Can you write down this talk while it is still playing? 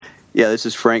Yeah, this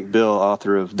is Frank Bill,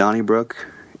 author of Donnybrook,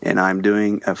 and I'm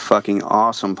doing a fucking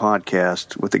awesome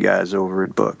podcast with the guys over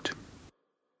at Booked.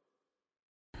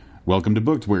 Welcome to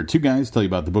Booked, where two guys tell you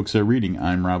about the books they're reading.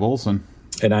 I'm Rob Olson.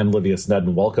 And I'm Livius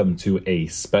Nedden. Welcome to a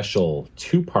special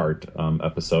two-part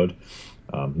episode.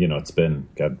 It's been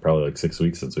probably like 6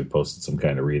 weeks since we posted some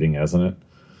kind of reading, hasn't it?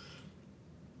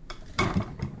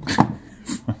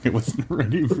 I wasn't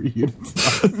ready for you to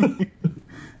stop me.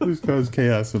 I just caused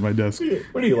chaos at my desk.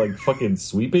 What are you, like, fucking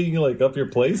sweeping, like, up your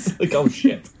place? Like, oh,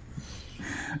 shit.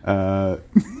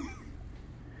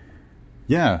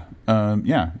 Yeah,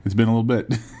 it's been a little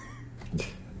bit.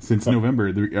 Since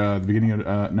November, the beginning of,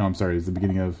 it's the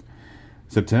beginning of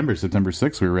September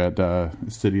 6th, we were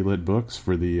at City Lit Books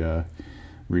for the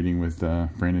reading with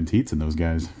Brandon Teets and those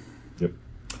guys. Yep.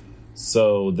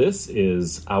 So this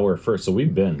is our first, so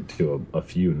we've been to a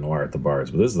few Noir at the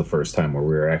Bars, but this is the first time where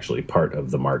we're actually part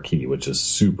of the marquee, which is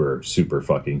super, super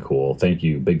fucking cool.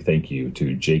 Big thank you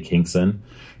to Jake Hinkson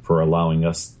for allowing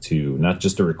us to, not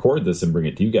just to record this and bring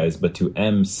it to you guys, but to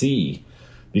MC,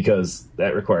 because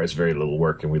that requires very little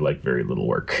work, and we like very little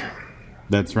work.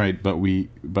 That's right, but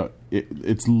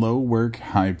it's low work,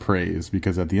 high praise,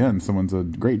 because at the end, someone's a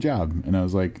great job, and I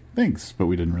was like, thanks, but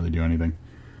we didn't really do anything.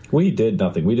 We did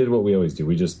nothing. We did what we always do.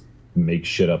 We just make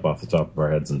shit up off the top of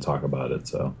our heads and talk about it.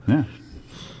 So yeah.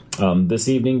 This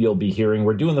evening you'll be hearing,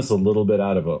 we're doing this a little bit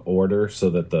out of order so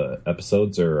that the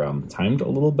episodes are timed a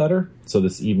little better. So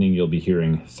this evening you'll be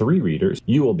hearing three readers.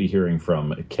 You will be hearing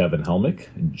from Kevin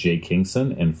Helmick, Jake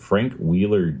Hinkson, and Frank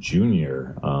Wheeler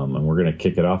Jr. And we're going to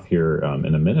kick it off here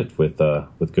in a minute with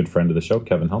good friend of the show,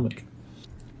 Kevin Helmick.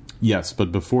 Yes,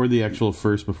 but before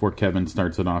Kevin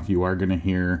starts it off, you are going to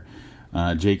hear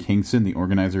Jake Hinkson, the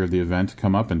organizer of the event,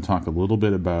 come up and talk a little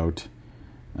bit about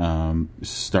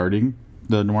starting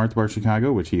the Noir at the Bar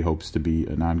Chicago, which he hopes to be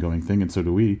an ongoing thing, and so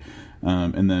do we.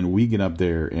 And then we get up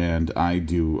there, and I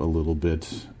do a little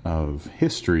bit of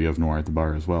history of Noir at the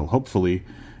Bar as well. Hopefully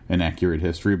an accurate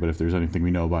history, but if there's anything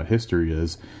we know about history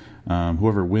is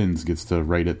whoever wins gets to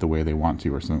write it the way they want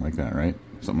to, or something like that, right?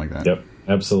 Something like that. Yep,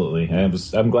 absolutely.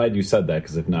 I'm glad you said that,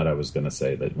 because if not, I was going to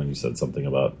say that when you said something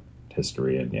about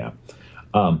history, and yeah.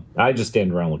 I just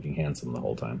stand around looking handsome the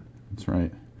whole time. That's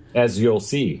right. As you'll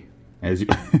see. All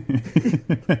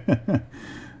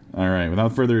right,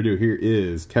 without further ado, here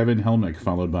is Kevin Helmick,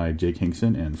 followed by Jake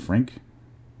Hinkson and Frank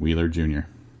Wheeler Jr.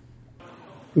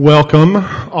 Welcome,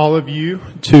 all of you,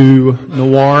 to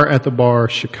Noir at the Bar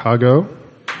Chicago.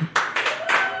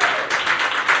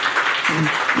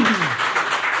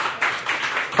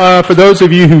 For those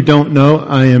of you who don't know,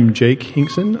 I am Jake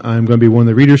Hinkson. I'm going to be one of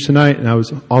the readers tonight, and I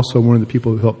was also one of the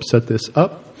people who helped set this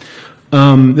up.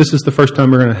 This is the first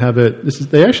time we're going to have it.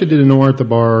 They actually did a Noir at the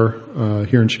Bar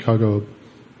here in Chicago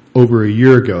over a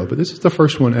year ago, but this is the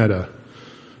first one at a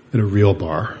real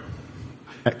bar,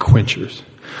 at Quenchers.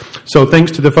 So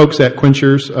thanks to the folks at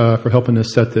Quenchers for helping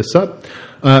us set this up.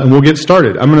 And we'll get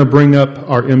started. I'm going to bring up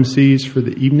our MCs for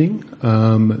the evening.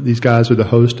 These guys are the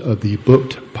host of the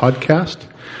Booked podcast,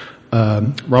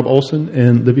 Rob Olson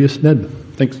and Livius Nedden.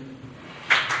 Thanks.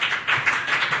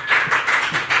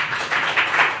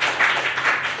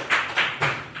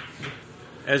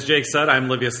 As Jake said, I'm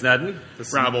Livius Nedden. This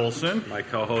is Rob Olson. My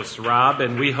co-host Rob,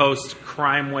 and we host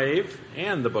Crime Wave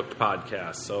and the Booked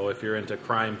podcast. So if you're into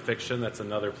crime fiction, that's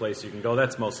another place you can go.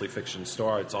 That's mostly fiction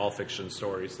story. It's all fiction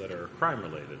stories that are crime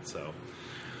related. So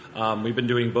we've been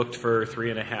doing Booked for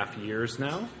 3.5 years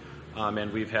now,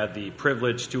 and we've had the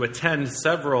privilege to attend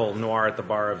several Noir at the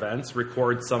Bar events,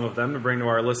 record some of them to bring to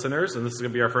our listeners, and this is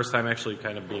going to be our first time actually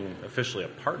kind of being officially a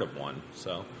part of one.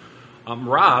 So.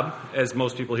 Rob, as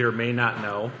most people here may not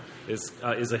know, is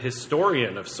a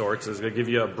historian of sorts. Is going to give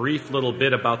you a brief little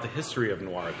bit about the history of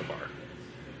Noir at the Bar.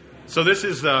 So this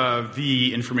is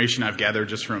the information I've gathered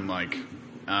just from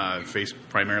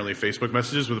primarily Facebook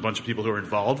messages with a bunch of people who are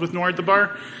involved with Noir at the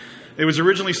Bar. It was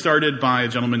originally started by a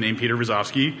gentleman named Peter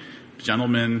Rozovsky.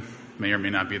 Gentleman may or may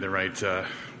not be the right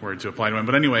word to apply to him.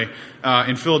 But anyway,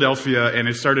 in Philadelphia, and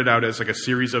it started out as like a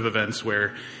series of events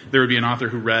where there would be an author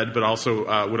who read, but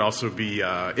also would also be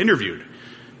interviewed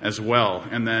as well.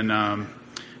 And then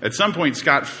at some point,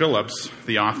 Scott Phillips,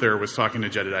 the author, was talking to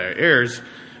Jedediah Ayers,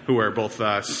 who are both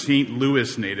St.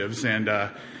 Louis natives, and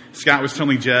Scott was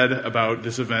telling Jed about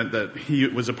this event that he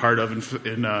was a part of in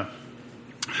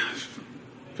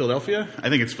Philadelphia? I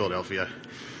think it's Philadelphia.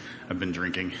 I've been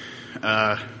drinking.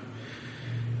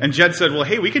 And Jed said, well,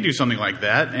 hey, we could do something like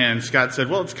that. And Scott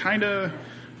said, well, it's kind of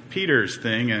Peter's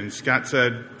thing. And Scott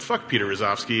said, fuck Peter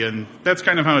Rozovsky. And that's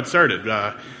kind of how it started.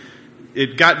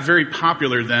 It got very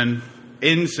popular then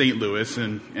in St. Louis,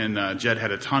 and Jed had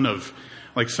a ton of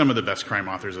like some of the best crime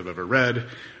authors I've ever read,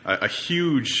 a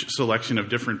huge selection of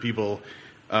different people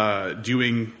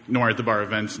doing Noir at the Bar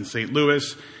events in St.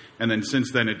 Louis, and then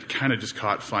since then it kind of just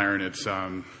caught fire, and it's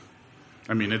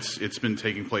been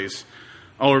taking place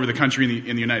all over the country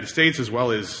in the United States as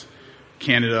well as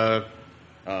Canada.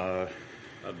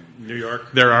 New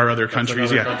York. There are other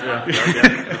countries, yeah. Country,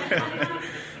 yeah.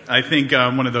 I think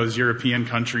one of those European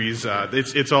countries.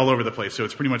 It's all over the place, so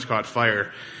it's pretty much caught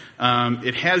fire.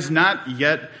 It has not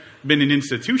yet been an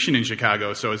institution in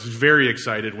Chicago, so I was very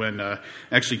excited when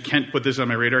actually Kent put this on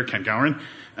my radar, Kent Gowan,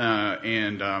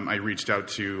 and I reached out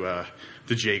to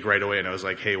Jake right away, and I was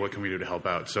like, hey, what can we do to help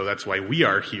out? So that's why we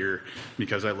are here,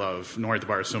 because I love Noir at the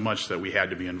Bar so much that we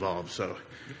had to be involved. So,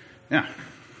 yeah.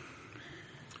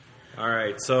 All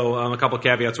right, so a couple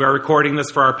caveats. We are recording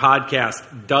this for our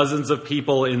podcast. Dozens of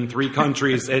people in 3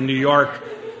 countries and New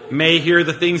York may hear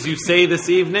the things you say this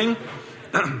evening.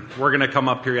 We're going to come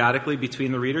up periodically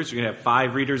between the readers. You're going to have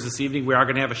 5 readers this evening. We are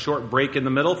going to have a short break in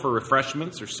the middle for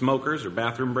refreshments or smokers or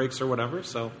bathroom breaks or whatever.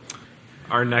 So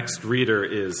our next reader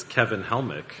is Kevin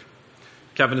Helmick.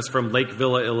 Kevin is from Lake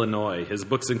Villa, Illinois. His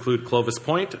books include Clovis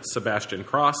Point, Sebastian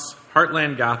Cross,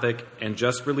 Heartland Gothic, and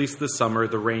just released this summer,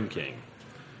 The Rain King.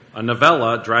 A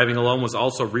novella, Driving Alone, was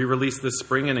also re-released this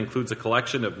spring and includes a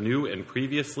collection of new and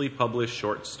previously published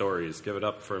short stories. Give it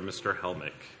up for Mr.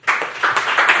 Helmick.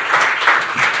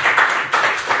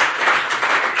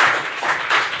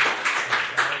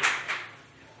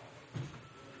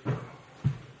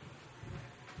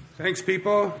 Thanks,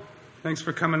 people. Thanks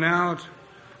for coming out.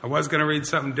 I was going to read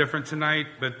something different tonight,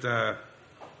 but I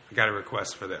got a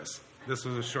request for this. This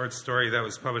was a short story that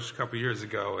was published a couple years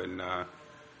ago in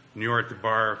New York at the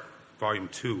Bar, Volume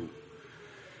 2.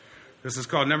 This is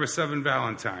called Number 7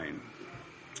 Valentine.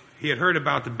 He had heard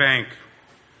about the bank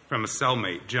from a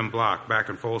cellmate, Jim Block, back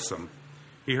in Folsom.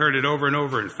 He heard it over and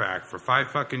over, in fact, for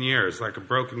 5 fucking years, like a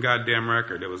broken goddamn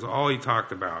record. It was all he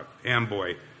talked about.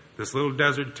 Amboy, this little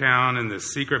desert town and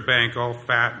this secret bank all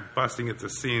fat and busting at the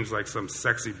seams like some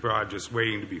sexy broad just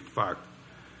waiting to be fucked.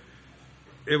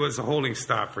 It was a holding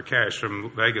stop for cash from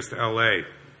Vegas to L.A.,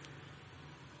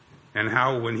 and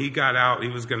how when he got out, he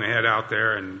was going to head out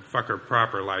there and fuck her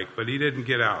proper like, but he didn't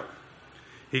get out.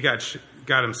 He got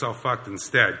himself fucked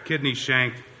instead. Kidney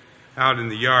shanked out in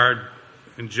the yard,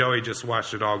 and Joey just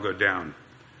watched it all go down.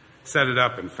 Set it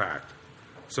up, in fact.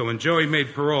 So when Joey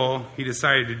made parole, he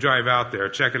decided to drive out there,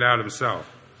 check it out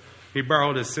himself. He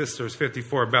borrowed his sister's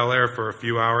 54 Bel Air for a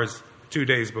few hours 2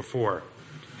 days before,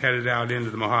 headed out into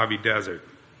the Mojave Desert.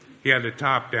 He had the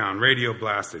top down, radio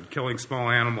blasted, killing small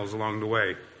animals along the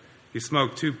way. He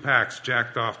smoked 2 packs,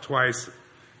 jacked off twice,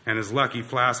 and his lucky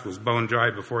flask was bone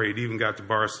dry before he'd even got to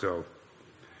Barstow.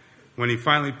 When he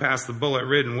finally passed the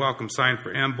bullet-ridden welcome sign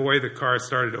for Amboy, the car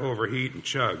started to overheat and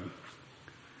chug.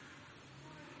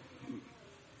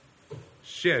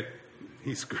 Shit,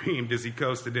 he screamed as he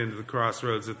coasted into the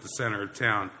crossroads at the center of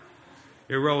town.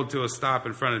 It rolled to a stop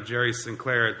in front of Jerry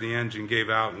Sinclair at the engine, gave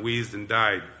out and wheezed and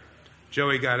died.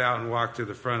 Joey got out and walked to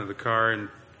the front of the car and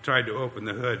tried to open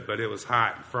the hood, but it was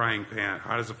hot as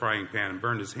a frying pan, and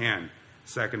burned his hand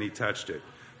the second he touched it.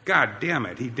 God damn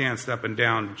it, he danced up and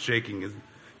down, shaking his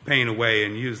pain away,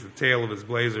 and used the tail of his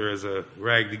blazer as a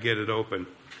rag to get it open.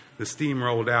 The steam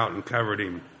rolled out and covered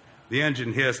him. The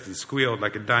engine hissed and squealed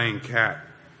like a dying cat.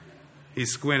 He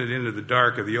squinted into the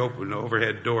dark of the open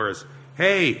overhead doors.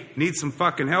 Hey, need some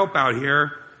fucking help out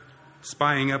here.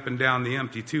 Spying up and down the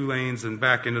empty 2 lanes and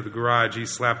back into the garage, he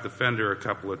slapped the fender a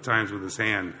couple of times with his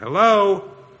hand.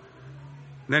 Hello?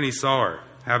 Then he saw her,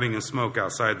 having a smoke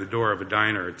outside the door of a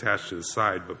diner attached to the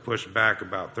side, but pushed back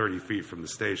about 30 feet from the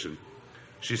station.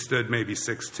 She stood maybe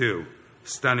 6'2",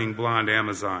 stunning blonde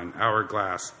Amazon,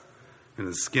 hourglass, in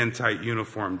a skin-tight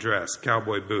uniform dress,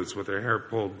 cowboy boots with her hair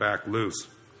pulled back loose,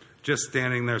 just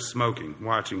standing there smoking,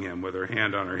 watching him with her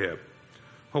hand on her hip.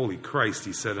 Holy Christ,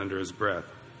 he said under his breath.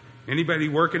 Anybody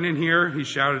working in here? He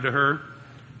shouted to her.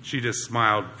 She just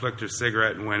smiled, flicked her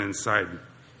cigarette, and went inside.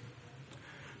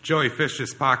 Joey fished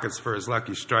his pockets for his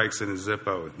lucky strikes and his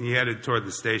Zippo. He headed toward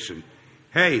the station.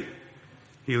 Hey!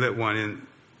 He lit one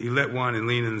and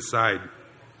leaned inside.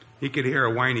 He could hear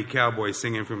a whiny cowboy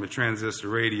singing from a transistor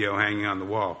radio hanging on the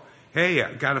wall. Hey,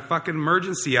 I got a fucking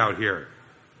emergency out here.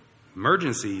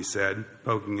 Emergency, he said,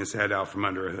 poking his head out from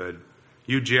under a hood.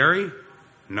 You Jerry?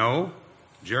 No.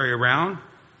 Jerry around?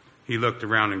 He looked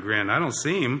around and grinned. I don't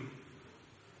see him.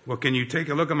 Well, can you take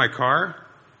a look at my car?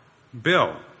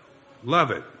 Bill.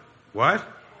 Love it. What?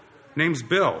 Name's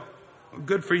Bill.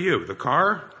 Good for you. The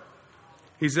car?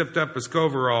 He zipped up his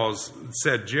coveralls,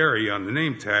 said Jerry on the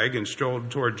name tag, and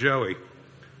strolled toward Joey.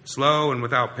 Slow and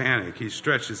without panic, he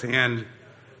stretched his hand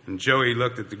And Joey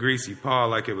looked at the greasy paw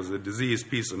like it was a diseased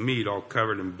piece of meat all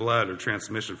covered in blood or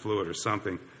transmission fluid or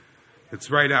something.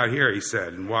 "It's right out here," he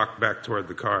said, and walked back toward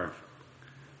the car.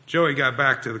 Joey got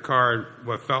back to the car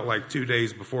what felt like 2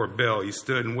 days before Bill. He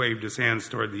stood and waved his hands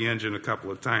toward the engine a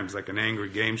couple of times like an angry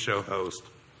game show host.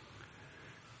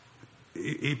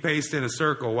 He paced in a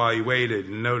circle while he waited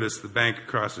and noticed the bank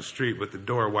across the street with the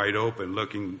door wide open,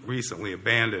 looking recently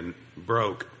abandoned,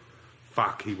 broke.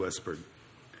 "Fuck," he whispered.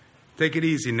 "Take it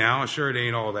easy now. Sure it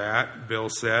ain't all that," Bill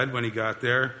said when he got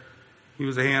there. He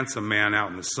was a handsome man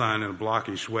out in the sun in a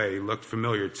blockish way. He looked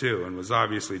familiar, too, and was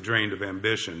obviously drained of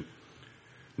ambition.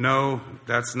 No,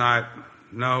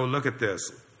 look at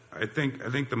this. I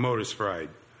think the motor's fried."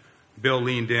 Bill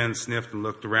leaned in, sniffed, and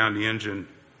looked around the engine.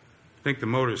 "I think the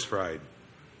motor's fried."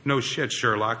 "No shit,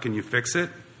 Sherlock. Can you fix it?"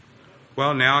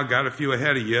 "Well, now I got a few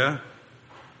ahead of you.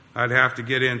 I'd have to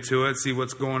get into it, see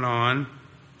what's going on."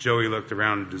 Joey looked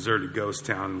around the deserted ghost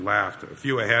town and laughed. "A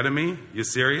few ahead of me? You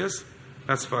serious?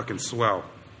 That's fucking swell."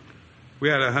 We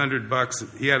had $100.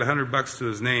 He had $100 to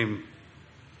his name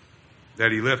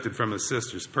that he lifted from his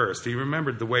sister's purse. He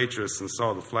remembered the waitress and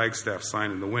saw the Flagstaff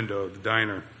sign in the window of the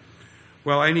diner.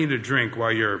 "Well, I need a drink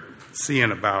while you're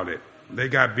seeing about it. They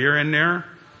got beer in there?"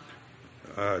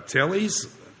 "Tilly's?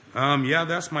 Yeah,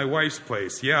 that's my wife's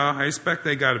place. Yeah, I expect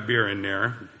they got a beer in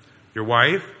there." "Your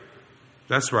wife?"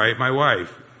 "That's right, my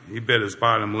wife." He bit his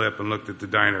bottom lip and looked at the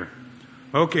diner.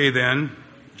 "Okay, then,"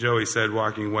 Joey said,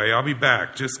 walking away. "I'll be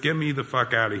back. Just get me the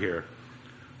fuck out of here."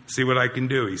 "See what I can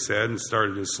do," he said, and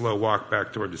started his slow walk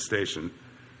back toward the station.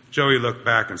 Joey looked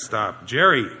back and stopped.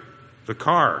 "Jerry, the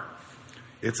car.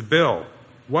 It's Bill.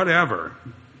 Whatever.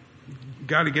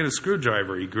 Got to get a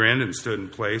screwdriver." He grinned and stood in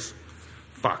place.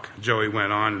 "Fuck," Joey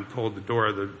went on and pulled the door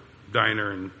of the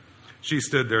diner, and she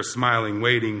stood there smiling,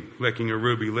 waiting, licking her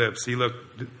ruby lips. He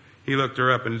looked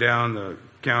her up and down the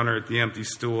counter at the empty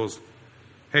stools.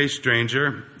 "Hey,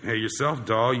 stranger." "Hey, yourself,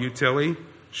 doll. You Tilly?"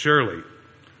 "Shirley."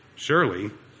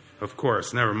 "Shirley? Of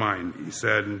course, never mind," he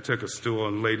said, and took a stool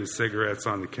and laid his cigarettes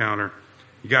on the counter.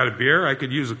 "You got a beer? I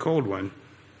could use a cold one."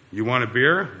 "You want a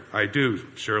beer?" "I do,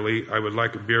 Shirley. I would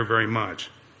like a beer very much."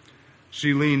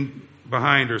 She leaned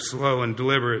behind her, slow and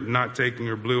deliberate, not taking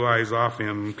her blue eyes off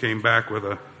him, and came back with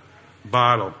a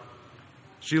bottle.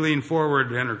 She leaned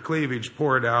forward, and her cleavage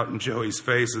poured out in Joey's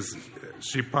face as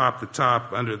she popped the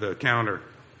top under the counter.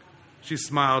 She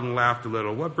smiled and laughed a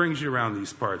little. "What brings you around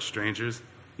these parts, strangers?"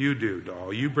 "You do,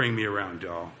 doll. You bring me around,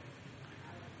 doll."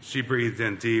 She breathed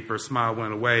in deep. Her smile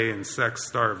went away, and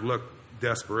sex-starved look,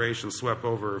 desperation swept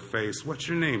over her face. "What's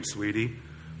your name, sweetie?"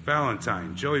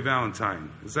 "Valentine. Joey Valentine.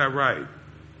 Is that right?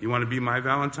 You want to be my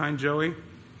Valentine, Joey?"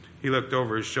 He looked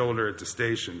over his shoulder at the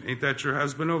station. "Ain't that your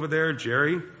husband over there,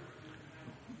 Jerry?"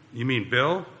 "You mean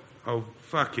Bill?" "Oh,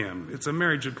 fuck him. It's a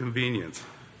marriage of convenience."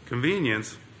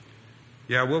 "Convenience?"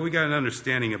 "Yeah, well, we got an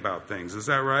understanding about things. Is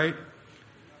that right?"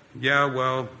 "Yeah,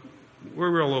 well, we're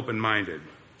real open-minded."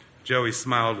 Joey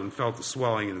smiled and felt the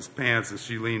swelling in his pants as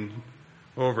she leaned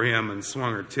over him and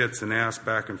swung her tits and ass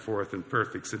back and forth in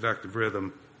perfect seductive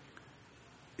rhythm.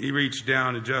 He reached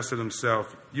down, adjusted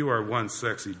himself. "You are one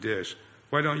sexy dish.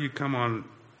 Why don't you come on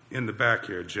in the back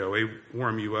here, Joey?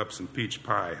 Warm you up some peach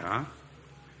pie, huh?"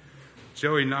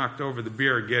 Joey knocked over the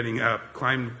beer, getting up,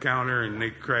 climbed the counter, and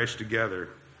they crashed together,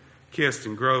 kissed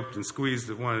and groped and squeezed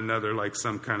at one another like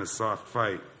some kind of soft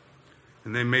fight.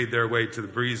 And they made their way to the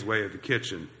breezeway of the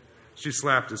kitchen. She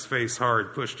slapped his face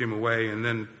hard, pushed him away, and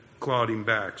then clawed him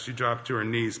back. She dropped to her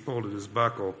knees, pulled at his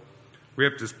buckle,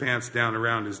 ripped his pants down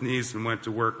around his knees, and went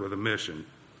to work with a mission.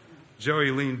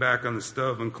 Joey leaned back on the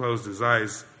stove and closed his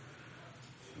eyes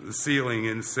to the ceiling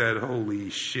and said, "Holy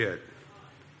shit."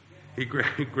 He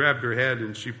grabbed her head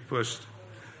and she pushed.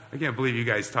 I can't believe you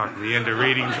guys talked me into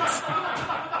reading this.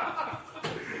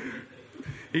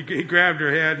 He grabbed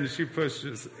her head and she pushed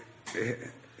his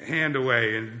hand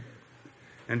away,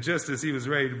 and just as he was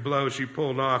ready to blow, she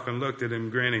pulled off and looked at him,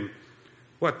 grinning.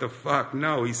 "What the fuck?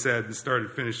 No," he said, and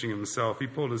started finishing himself. He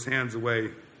pulled his hands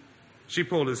away. She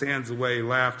pulled his hands away,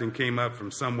 laughed, and came up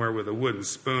from somewhere with a wooden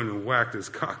spoon and whacked his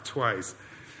cock twice.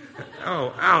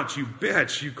 "Oh, ouch, you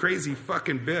bitch, you crazy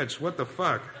fucking bitch. What the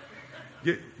fuck?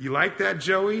 You like that,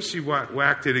 Joey?" She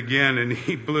whacked it again, and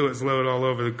he blew his load all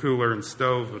over the cooler and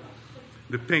stove,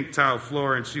 the pink tile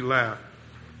floor, and she laughed.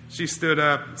 She stood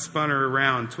up, spun her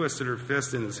around, twisted her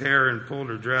fist in his hair, and pulled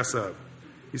her dress up.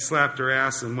 He slapped her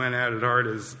ass and went at it hard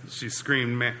as she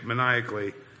screamed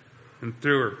maniacally and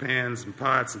threw her pans and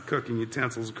pots and cooking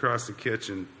utensils across the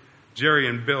kitchen. Jerry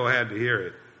and Bill had to hear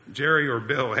it. Jerry or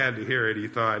Bill had to hear it, he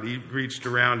thought. He reached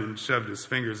around and shoved his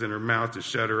fingers in her mouth to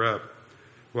shut her up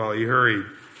while he hurried.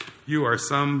 You are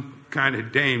some kind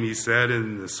of dame, he said,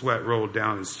 and the sweat rolled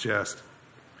down his chest.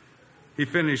 He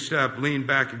finished up, leaned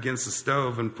back against the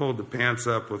stove, and pulled the pants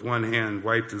up with one hand,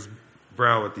 wiped his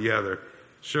brow with the other.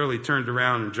 Shirley turned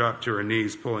around and dropped to her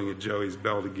knees, pulling at Joey's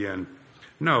belt again.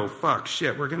 No, fuck,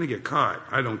 shit, we're going to get caught.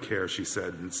 I don't care, she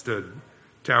said, and stood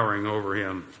towering over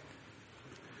him.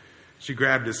 She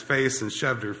grabbed his face and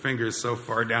shoved her fingers so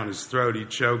far down his throat he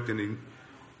choked, and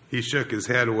he shook his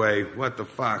head away. What the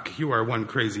fuck? You are one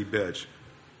crazy bitch.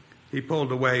 He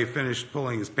pulled away, finished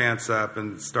pulling his pants up,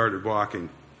 and started walking.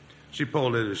 She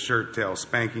pulled at his shirt tail,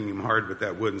 spanking him hard with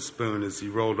that wooden spoon as he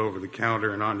rolled over the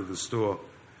counter and onto the stool.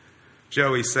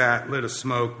 Joey sat, lit a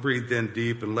smoke, breathed in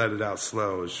deep, and let it out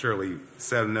slow as Shirley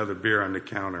set another beer on the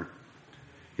counter.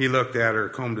 He looked at her,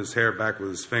 combed his hair back with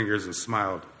his fingers, and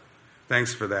smiled.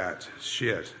 Thanks for that.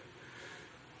 Shit.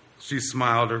 She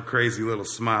smiled her crazy little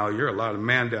smile. You're a lot of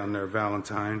man down there,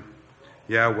 Valentine.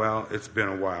 Yeah, well, it's been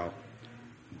a while.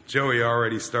 Joey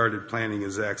already started planning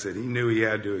his exit. He knew he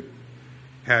had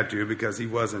to because he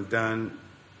wasn't done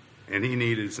and he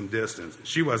needed some distance.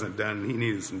 She wasn't done and he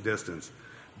needed some distance.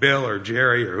 Bill or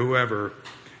Jerry or whoever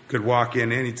could walk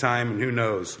in any time, and who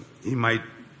knows, he might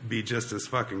be just as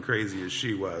fucking crazy as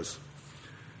she was.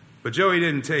 But Joey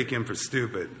didn't take him for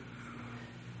stupid.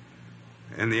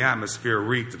 And the atmosphere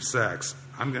reeked of sex.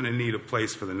 I'm going to need a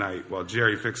place for the night while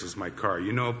Jerry fixes my car.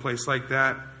 You know a place like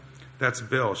that? That's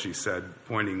Bill, she said,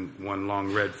 pointing one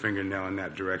long red fingernail in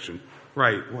that direction.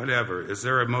 Right, whatever. Is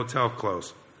there a motel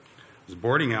close? There's a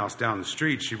boarding house down the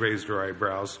street, she raised her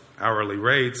eyebrows. Hourly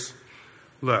rates.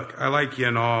 Look, I like you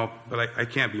and all, but I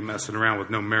can't be messing around with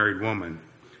no married woman.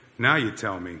 Now you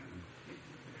tell me.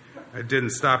 I didn't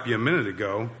stop you a minute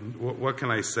ago. What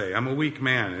can I say? I'm a weak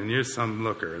man, and you're some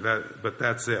looker. But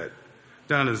that's it.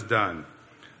 Done is done.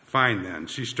 Fine, then.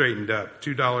 She straightened up.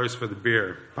 $2 for the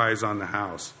beer. Pie's on the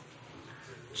house.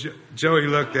 Joey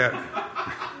looked at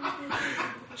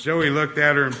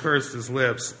her and pursed his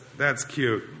lips. That's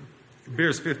cute.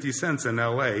 Beer's 50 cents in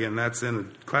L.A., and that's in a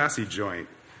classy joint.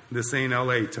 This ain't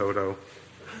L.A., Toto.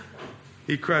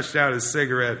 He crushed out his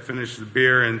cigarette, finished the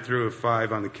beer, and threw a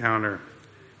 5 on the counter.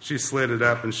 She slid it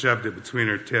up and shoved it between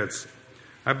her tits.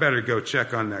 I better go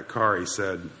check on that car, he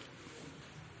said.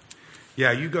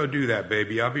 Yeah, you go do that,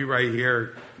 baby. I'll be right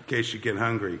here in case you get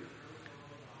hungry.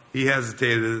 He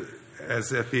hesitated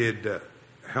as if he'd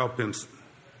help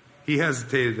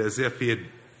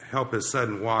his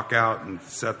sudden walk out and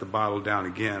set the bottle down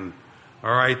again.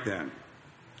 All right,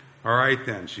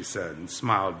 then, she said, and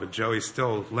smiled, but Joey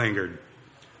still lingered.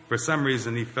 For some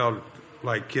reason, he felt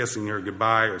like kissing her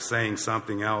goodbye or saying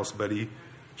something else, but he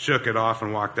shook it off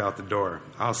and walked out the door.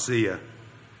 I'll see you.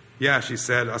 Yeah, she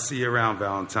said, I'll see you around,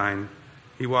 Valentine.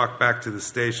 He walked back to the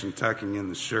station, tucking in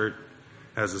the shirt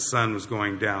as the sun was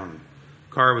going down.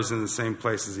 Car was in the same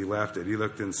place as he left it. He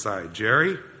looked inside.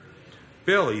 Jerry?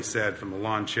 Bill, he said from a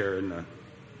lawn chair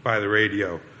by the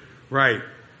radio. Right.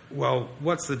 Well,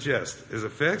 what's the gist? Is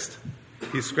it fixed?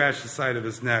 He scratched the side of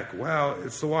his neck. Well,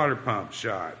 it's the water pump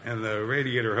shot, and the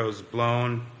radiator hose is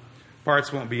blown.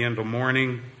 Parts won't be in till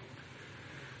morning.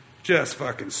 Just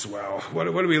fucking swell. What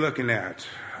are we looking at?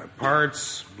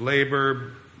 Parts,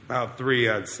 labor, about 3,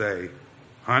 I'd say.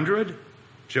 100?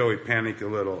 Joey panicked a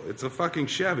little. It's a fucking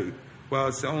Chevy. Well,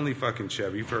 it's the only fucking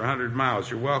Chevy for 100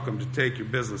 miles. You're welcome to take your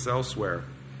business elsewhere.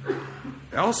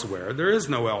 Elsewhere? There is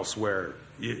no elsewhere.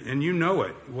 And you know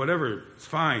it. Whatever, it's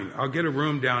fine. I'll get a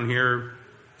room down here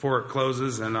before it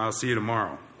closes, and I'll see you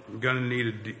tomorrow. I'm going to need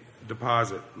a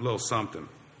deposit, a little something.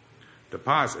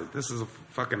 Deposit? This is a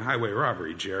fucking highway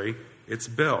robbery, Jerry. It's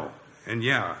Bill. And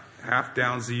yeah, half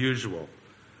down's the usual.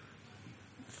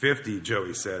 50,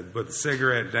 Joey said, but the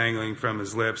cigarette dangling from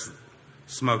his lips,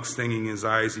 smoke stinging his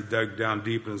eyes, he dug down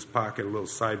deep in his pocket a little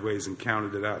sideways and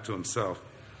counted it out to himself.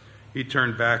 He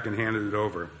turned back and handed it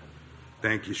over.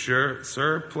 Thank you,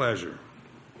 sir. Pleasure.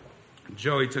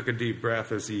 Joey took a deep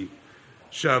breath as he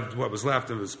shoved what was left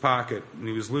of his pocket, and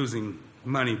he was losing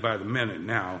money by the minute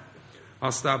now.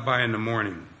 I'll stop by in the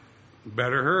morning.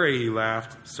 Better hurry, he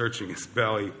laughed, scratching his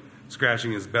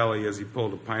belly as he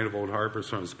pulled a pint of Old Harper's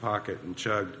from his pocket and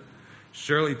chugged.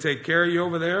 Shirley take care of you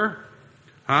over there?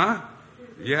 Huh?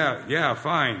 Yeah,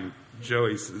 fine.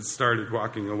 Joey started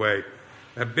walking away.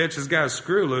 That bitch has got a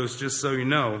screw loose, just so you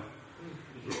know.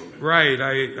 Right,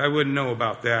 I wouldn't know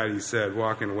about that, he said,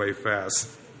 walking away fast.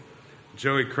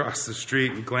 Joey crossed the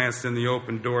street and glanced in the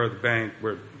open door of the bank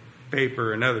where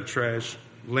paper and other trash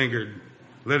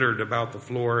littered about the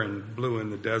floor and blew in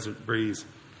the desert breeze.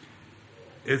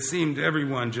 It seemed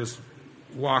everyone just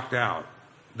walked out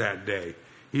that day.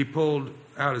 He pulled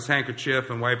out his handkerchief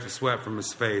and wiped the sweat from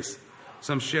his face.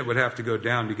 Some shit would have to go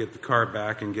down to get the car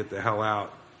back and get the hell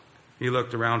out. He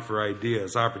looked around for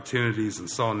ideas, opportunities, and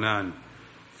saw none.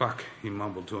 Fuck, he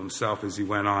mumbled to himself as he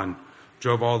went on.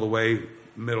 Drove all the way,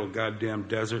 middle goddamn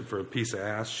desert for a piece of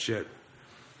ass shit.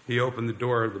 He opened the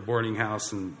door of the boarding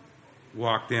house and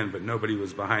walked in, but nobody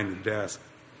was behind the desk.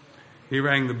 He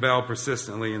rang the bell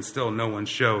persistently, and still no one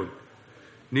showed.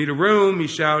 "Need a room," he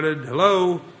shouted.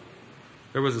 "Hello?"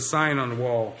 There was a sign on the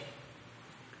wall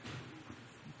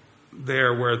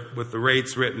there with the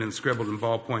rates written and scribbled in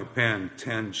ballpoint pen,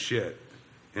 10 shit.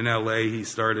 In L.A., he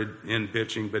started in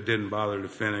bitching but didn't bother to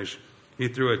finish. He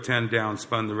threw a 10 down,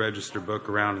 spun the register book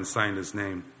around, and signed his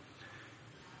name.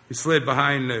 He slid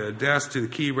behind the desk to the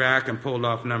key rack and pulled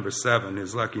off number 7,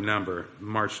 his lucky number, and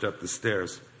marched up the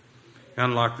stairs. He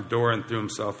unlocked the door and threw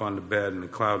himself on the bed in a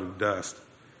cloud of dust.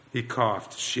 He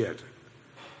coughed, shit.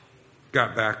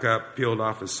 Got back up, peeled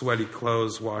off his sweaty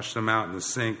clothes, washed them out in the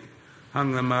sink,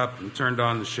 hung them up, and turned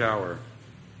on the shower.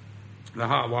 The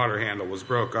hot water handle was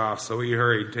broke off, so he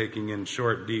hurried, taking in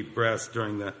short, deep breaths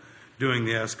doing the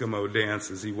Eskimo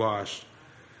dance as he washed.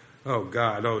 Oh,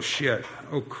 God, oh, shit,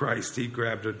 oh, Christ. He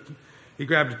grabbed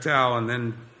a towel and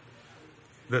then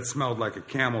that smelled like a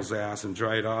camel's ass and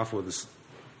dried off was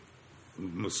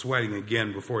sweating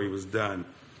again before he was done.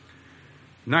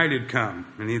 Night had come,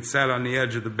 and he'd sat on the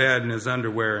edge of the bed in his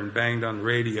underwear and banged on the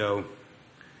radio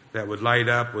that would light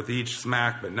up with each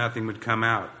smack, but nothing would come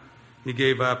out. He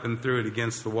gave up and threw it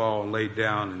against the wall and laid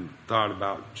down and thought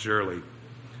about Shirley.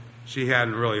 She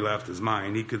hadn't really left his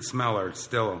mind. He could smell her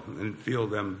still and feel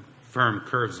them firm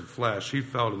curves of flesh. He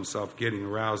felt himself getting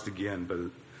aroused again, but a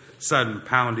sudden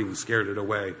pounding scared it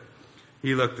away.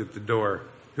 He looked at the door.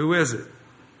 "Who is it?"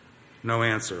 No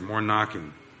answer. More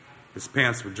knocking. His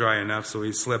pants were dry enough, so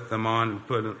he slipped them on and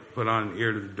put on an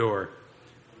ear to the door,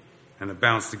 and it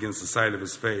bounced against the side of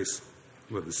his face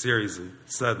with a series of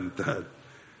sudden thuds.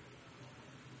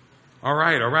 All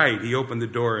right. He opened the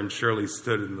door, and Shirley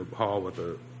stood in the hall with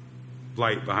a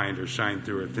light behind her shine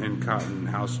through her thin cotton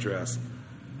house dress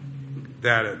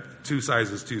that, at 2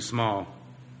 sizes too small,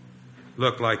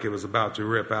 looked like it was about to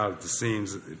rip out at the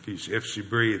seams if she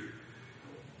breathed.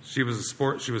 She was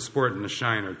sporting a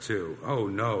shiner too. Oh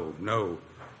no!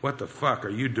 What the fuck are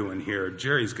you doing here?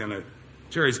 Jerry's gonna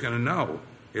know.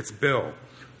 It's Bill.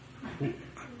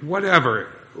 Whatever.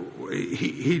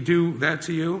 He do that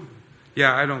to you?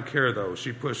 Yeah, I don't care though.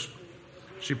 She pushed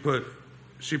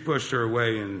her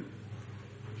way in,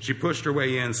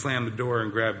 slammed the door,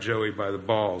 and grabbed Joey by the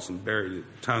balls and buried a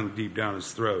tongue deep down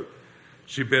his throat.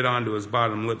 She bit onto his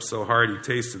bottom lip so hard he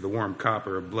tasted the warm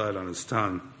copper of blood on his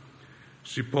tongue.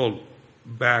 She pulled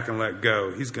back and let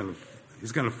go. He's gonna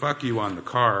fuck you on the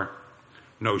car.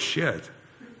 No shit.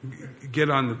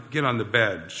 Get on the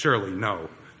bed. Shirley, no.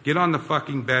 Get on the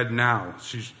fucking bed now.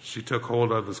 She took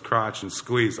hold of his crotch and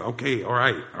squeezed. Okay, all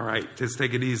right. Just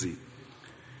take it easy.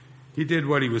 He did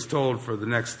what he was told for the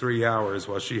next 3 hours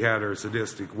while she had her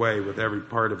sadistic way with every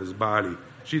part of his body.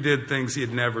 She did things he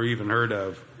had never even heard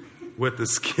of with the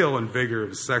skill and vigor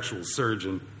of a sexual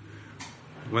surgeon.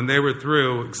 When they were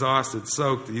through, exhausted,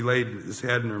 soaked, he laid his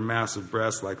head in her massive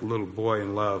breast like a little boy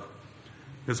in love.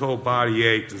 His whole body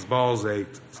ached, his balls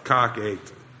ached, his cock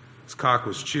ached. His cock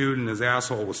was chewed and his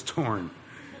asshole was torn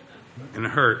and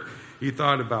hurt. He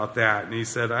thought about that and he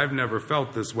said, "I've never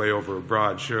felt this way over a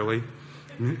broad, Shirley."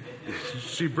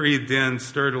 She breathed in,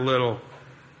 stirred a little,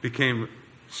 became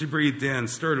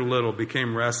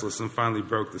restless, and finally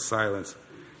broke the silence.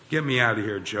 "Get me out of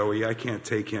here, Joey. I can't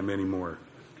take him anymore."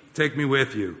 "Take me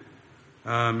with you."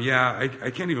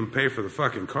 I can't even pay for the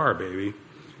fucking car, baby."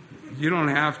 "You don't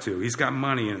have to. He's got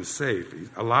money in his safe.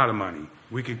 A lot of money.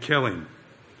 We could kill him."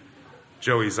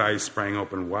 Joey's eyes sprang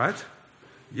open. "What?"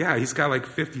 "Yeah, he's got like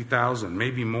 50,000,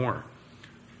 maybe more."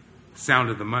 Sound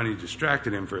of the money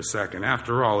distracted him for a second.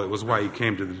 After all, it was why he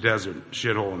came to the desert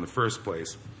shithole in the first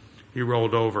place. He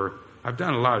rolled over. "I've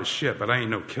done a lot of shit, but I ain't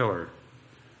no killer."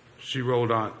 She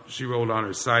rolled on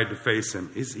her side to face him.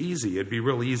 "It's easy. It'd be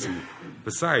real easy.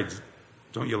 Besides,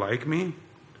 don't you like me?"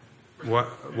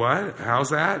 What? How's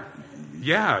that?"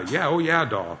 Yeah. Oh, yeah,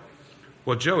 doll."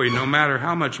 "Well, Joey, no matter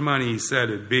how much money he said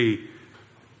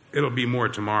it'll be more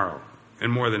tomorrow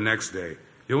and more the next day.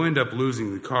 You'll end up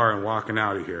losing the car and walking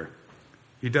out of here.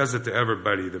 He does it to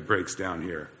everybody that breaks down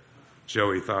here."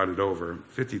 Joey thought it over.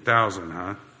 50,000,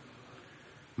 huh?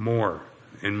 "More.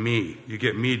 And me. You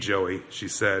get me, Joey," she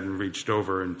said, and reached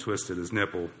over and twisted his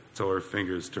nipple till her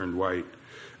fingers turned white.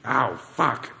 "Ow,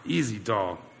 fuck. Easy,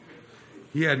 doll."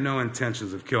 He had no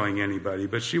intentions of killing anybody,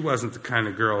 but she wasn't the kind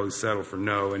of girl who settled for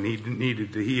no, and he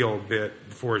needed to heal a bit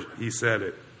before he said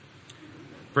it.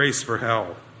 Brace for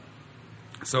hell.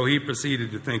 So he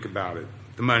proceeded to think about it.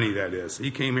 The money, that is. He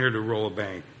came here to roll a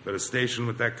bank, but a station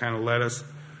with that kind of lettuce,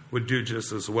 would do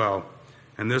just as well.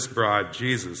 And this broad,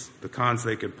 Jesus, the cons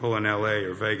they could pull in L.A.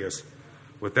 or Vegas.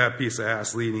 With that piece of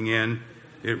ass leading in,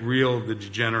 it reeled the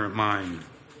degenerate mind.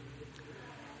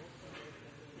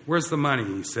 "Where's the money?"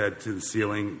 he said to the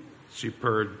ceiling. She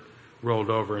purred, rolled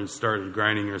over, and started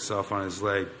grinding herself on his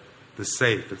leg. "The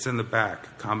safe, it's in the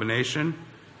back. Combination?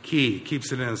 Key,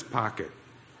 keeps it in his pocket."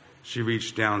 She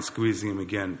reached down, squeezing him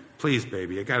again. "Please,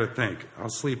 baby, I gotta think. I'll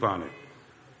sleep on it.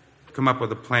 Come up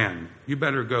with a plan. You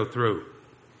better go through.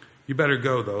 You better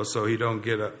go, though, so he don't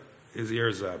get his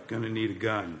ears up. Gonna need a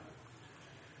gun."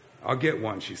 "I'll get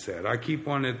one," she said. "I keep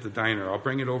one at the diner. I'll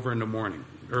bring it over in the morning,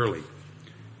 early.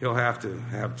 He'll have to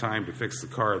have time to fix the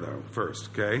car, though, first,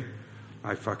 okay?"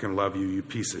 "I fucking love you, you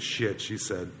piece of shit," she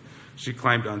said. She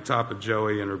climbed on top of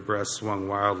Joey, and her breast swung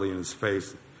wildly in his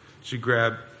face. She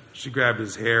grabbed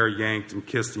his hair, yanked, and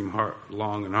kissed him hard,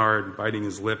 long and hard, biting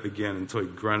his lip again until he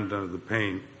grunted under the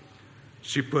pain.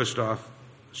 She pushed off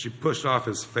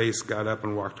his face, got up,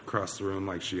 and walked across the room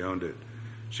like she owned it.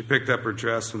 She picked up her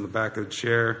dress from the back of the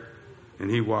chair, and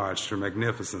he watched her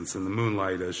magnificence in the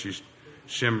moonlight as she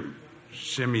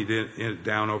shimmied it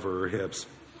down over her hips.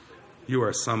 "You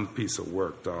are some piece of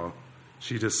work, doll."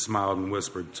 She just smiled and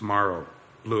whispered, "Tomorrow,"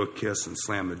 blew a kiss, and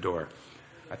slammed the door.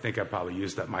 I think I probably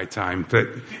used up my time, but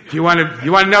if you want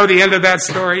to know the end of that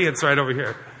story, it's right over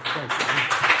here. Thanks.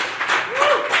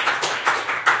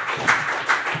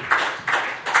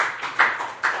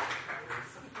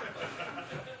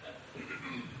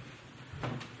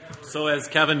 So as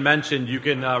Kevin mentioned, you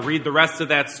can read the rest of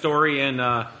that story in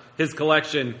his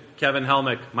collection, Kevin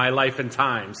Helmick, My Life and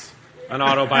Times, an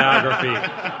autobiography.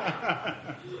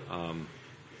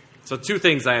 So two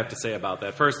things I have to say about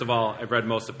that. First of all, I've read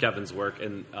most of Kevin's work,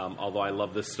 and although I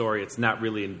love this story, it's not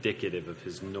really indicative of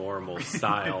his normal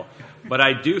style. But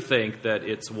I do think that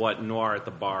it's what Noir at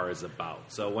the Bar is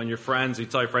about. So when you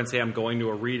tell your friends, "Hey, I'm going to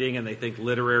a reading," and they think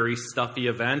literary, stuffy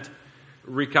event,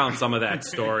 recount some of that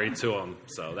story to them.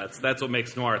 So that's what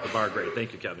makes Noir at the Bar great.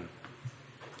 Thank you, Kevin.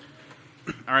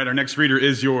 All right, our next reader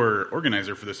is your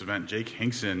organizer for this event, Jake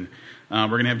Hinkson. We're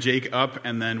going to have Jake up,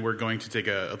 and then we're going to take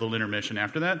a little intermission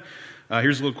after that.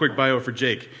 Here's a little quick bio for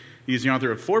Jake. He's the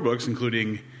author of 4 books,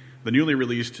 including the newly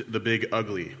released The Big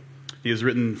Ugly. He has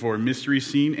written for Mystery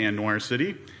Scene and Noir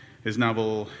City. His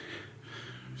novels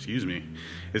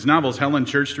Hell on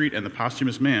Church Street and The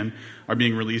Posthumous Man are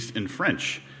being released in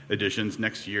French editions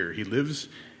next year. He lives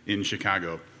in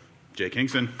Chicago. Jake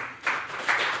Hinkson.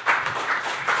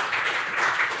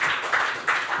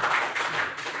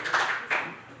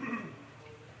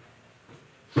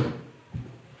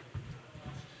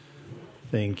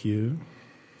 Thank you.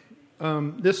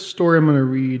 This story I'm going to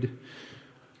read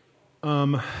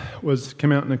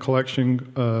came out in a collection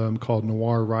called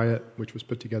Noir Riot, which was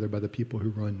put together by the people who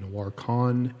run Noir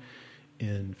Con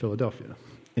in Philadelphia.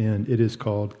 And it is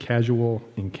called Casual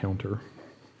Encounter.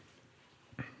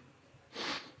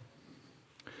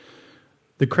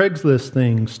 The Craigslist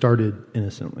thing started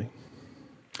innocently.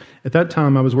 At that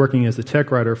time, I was working as a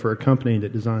tech writer for a company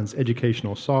that designs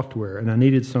educational software, and I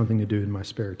needed something to do in my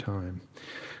spare time.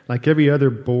 Like every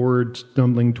other bored,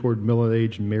 stumbling toward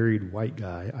middle-aged, married white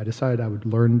guy, I decided I would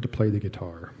learn to play the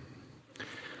guitar.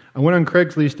 I went on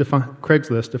Craigslist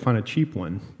to find a cheap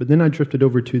one, but then I drifted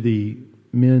over to the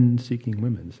men seeking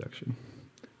women section,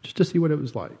 just to see what it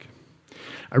was like.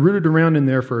 I rooted around in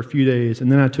there for a few days,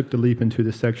 and then I took the leap into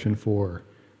the section for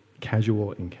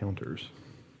casual encounters.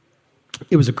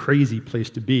 It was a crazy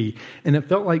place to be, and it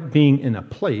felt like being in a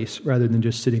place rather than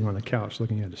just sitting on a couch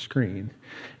looking at a screen.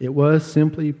 It was,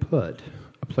 simply put,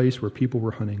 a place where people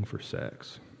were hunting for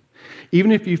sex.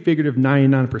 Even if you figured if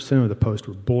 99% of the posts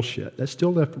were bullshit, that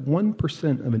still left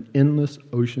 1% of an endless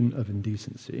ocean of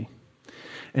indecency.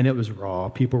 And it was raw.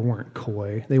 People weren't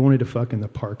coy. They wanted to fuck in the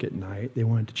park at night. They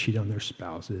wanted to cheat on their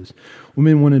spouses.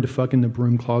 Women wanted to fuck in the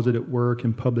broom closet at work,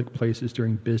 in public places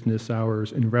during business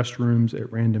hours, in restrooms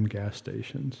at random gas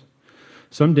stations.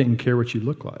 Some didn't care what you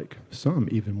looked like. Some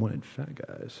even wanted fat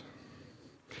guys.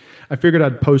 I figured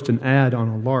I'd post an ad on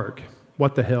a lark.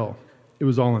 What the hell? It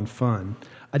was all in fun.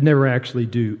 I'd never actually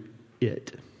do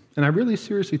it. And I really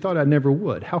seriously thought I never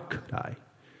would. How could I?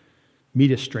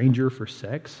 Meet a stranger for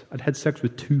sex? I'd had sex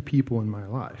with 2 people in my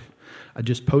life. I'd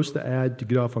just post the ad to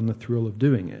get off on the thrill of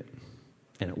doing it.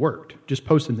 And it worked. Just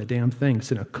posting the damn thing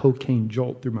sent a cocaine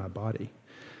jolt through my body.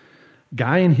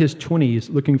 Guy in his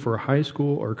 20s looking for a high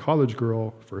school or college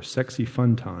girl for sexy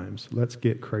fun times. Let's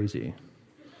get crazy.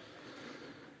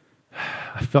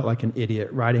 I felt like an idiot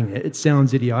writing it. It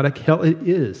sounds idiotic. Hell, it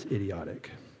is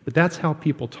idiotic. But that's how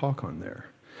people talk on there.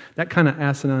 That kind of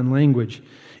asinine language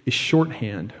is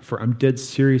shorthand for I'm dead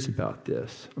serious about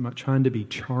this. I'm not trying to be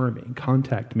charming.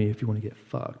 Contact me if you want to get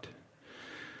fucked.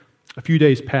 A few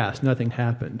days passed, nothing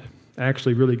happened. I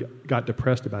actually really got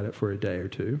depressed about it for a day or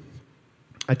two.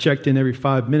 I checked in every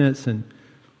 5 minutes and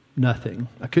nothing.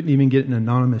 I couldn't even get an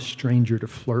anonymous stranger to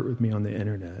flirt with me on the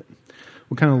internet.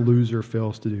 What kind of loser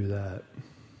fails to do that?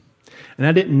 And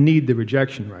I didn't need the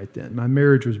rejection right then. My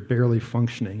marriage was barely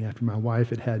functioning after my wife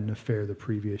had had an affair the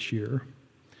previous year.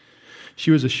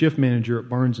 She was a shift manager at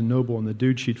Barnes & Noble, and the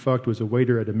dude she'd fucked was a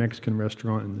waiter at a Mexican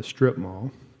restaurant in the strip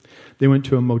mall. They went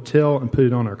to a motel and put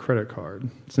it on our credit card.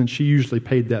 Since she usually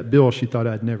paid that bill, she thought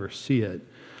I'd never see it.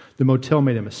 The motel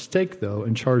made a mistake, though,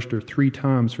 and charged her 3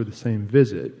 times for the same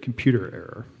visit. Computer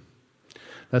error.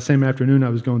 That same afternoon, I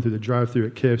was going through the drive-thru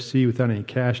at KFC without any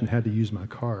cash and had to use my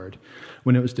card.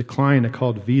 When it was declined, I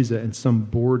called Visa, and some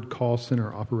bored call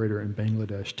center operator in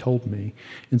Bangladesh told me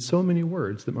in so many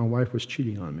words that my wife was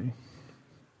cheating on me.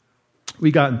 We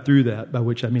gotten through that, by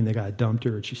which I mean the guy dumped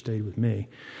her and she stayed with me.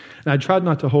 And I tried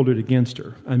not to hold it against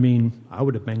her. I mean, I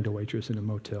would have banged a waitress in a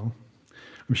motel.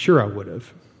 I'm sure I would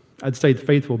have. I'd stayed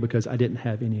faithful because I didn't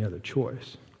have any other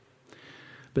choice.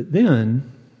 But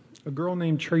then, a girl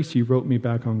named Tracy wrote me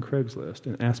back on Craigslist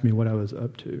and asked me what I was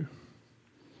up to.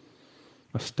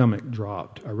 My stomach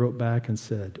dropped. I wrote back and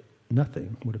said,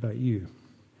 "Nothing. What about you?"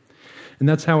 And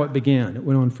that's how it began. It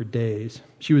went on for days.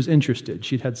 She was interested.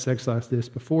 She'd had sex like this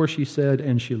before, she said,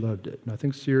 and she loved it.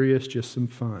 Nothing serious, just some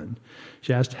fun.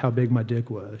 She asked how big my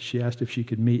dick was. She asked if she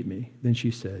could meet me. Then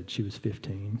she said she was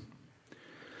 15.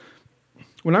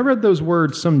 When I read those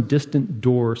words, some distant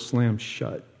door slammed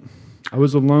shut. I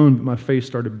was alone, but my face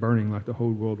started burning like the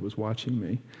whole world was watching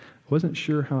me. I wasn't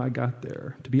sure how I got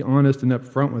there. To be honest and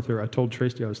upfront with her, I told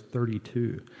Tracy I was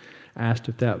 32. I asked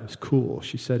if that was cool.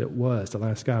 She said it was. The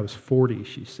last guy was 40,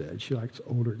 she said. She likes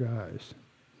older guys.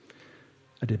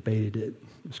 I debated it.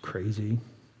 It was crazy.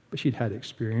 But she'd had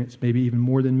experience, maybe even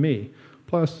more than me.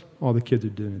 Plus, all the kids are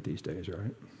doing it these days,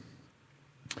 right?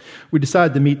 We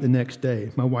decided to meet the next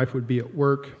day. My wife would be at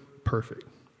work. Perfect.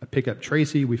 I pick up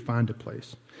Tracy. We find a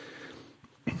place.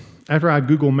 After I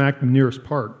Google mapped the nearest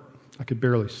park, I could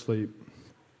barely sleep.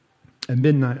 At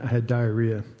midnight, I had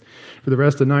diarrhea. For the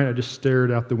rest of the night, I just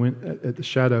stared out at the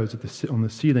shadows on the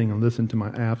ceiling and listened to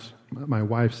my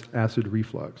wife's acid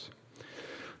reflux.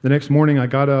 The next morning, I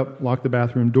got up, locked the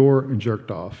bathroom door, and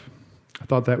jerked off. I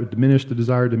thought that would diminish the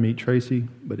desire to meet Tracy,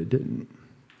 but it didn't.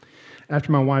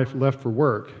 After my wife left for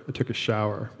work, I took a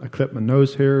shower. I clipped my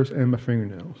nose hairs and my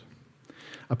fingernails.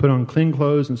 I put on clean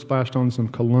clothes and splashed on some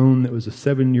cologne that was a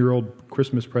 7-year-old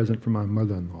Christmas present from my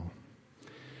mother-in-law.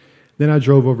 Then I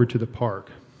drove over to the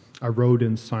park. I rode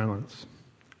in silence.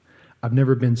 I've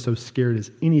never been so scared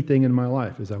as anything in my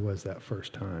life as I was that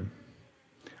first time.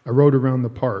 I rode around the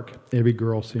park. Every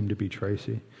girl seemed to be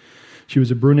Tracy. She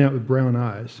was a brunette with brown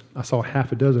eyes. I saw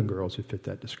half a dozen girls who fit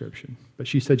that description. But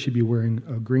she said she'd be wearing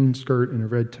a green skirt and a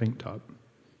red tank top.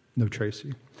 No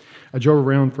Tracy. I drove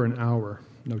around for an hour.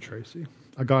 No Tracy.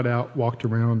 I got out, walked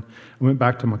around, I went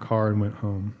back to my car and went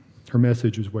home. Her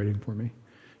message was waiting for me.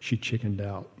 She chickened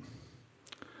out.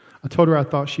 I told her I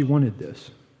thought she wanted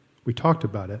this. We talked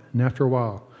about it, and after a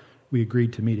while, we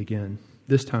agreed to meet again.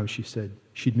 This time, she said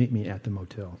she'd meet me at the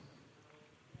motel.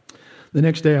 The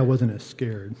next day, I wasn't as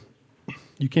scared.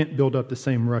 You can't build up the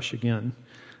same rush again.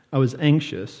 I was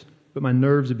anxious, but my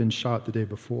nerves had been shot the day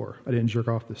before. I didn't jerk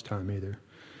off this time either.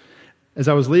 As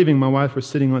I was leaving, my wife was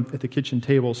sitting at the kitchen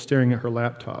table staring at her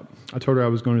laptop. I told her I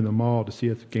was going to the mall to see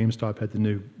if GameStop had the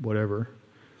new whatever,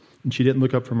 and she didn't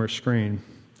look up from her screen.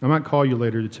 "I might call you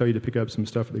later to tell you to pick up some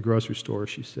stuff at the grocery store,"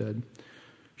 she said.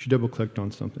 She double-clicked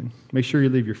on something. "Make sure you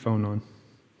leave your phone on."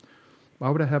 "Why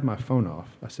would I have my phone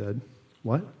off?" I said.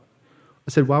 "What?"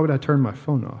 I said, "Why would I turn my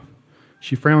phone off?"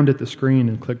 She frowned at the screen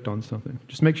and clicked on something.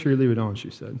 "Just make sure you leave it on," she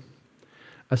said.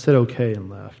 I said okay and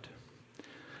left.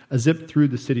 I zipped through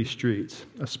the city streets.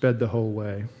 I sped the whole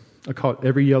way. I caught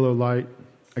every yellow light.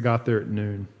 I got there at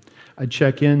noon. I'd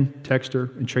check in, text her,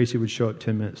 and Tracy would show up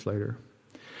 10 minutes later.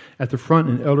 At the front,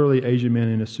 an elderly Asian man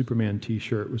in a Superman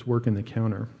t-shirt was working the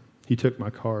counter. He took my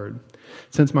card.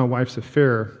 Since my wife's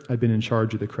affair, I'd been in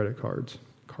charge of the credit cards.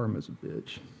 Karma's a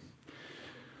bitch.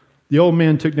 The old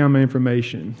man took down my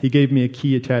information. He gave me a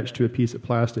key attached to a piece of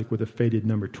plastic with a faded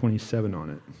number 27 on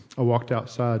it. I walked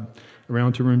outside,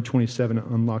 around to room 27,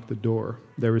 and unlocked the door.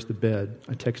 There was the bed.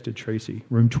 I texted Tracy,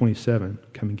 "Room 27,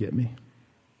 come and get me."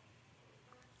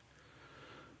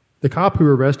 The cop who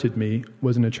arrested me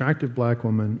was an attractive black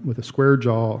woman with a square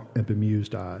jaw and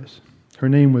bemused eyes. Her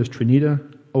name was Trinita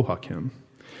Ohakim.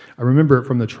 I remember it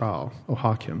from the trial,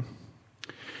 Ohakim.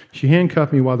 She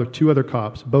handcuffed me while the 2 other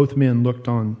cops, both men, looked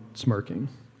on smirking.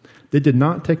 They did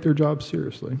not take their job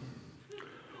seriously.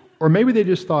 Or maybe they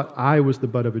just thought I was the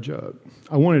butt of a joke.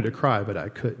 I wanted to cry, but I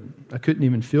couldn't. I couldn't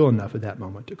even feel enough at that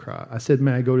moment to cry. I said,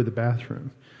 "May I go to the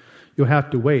bathroom?" "You'll have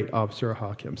to wait," Officer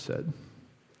Hakim said.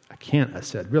 "I can't," I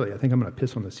said. "Really, I think I'm going to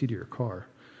piss on the seat of your car."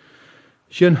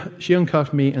 She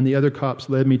uncuffed me, and the other cops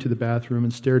led me to the bathroom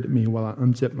and stared at me while I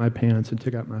unzipped my pants and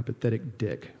took out my pathetic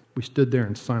dick. We stood there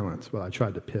in silence while I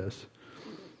tried to piss.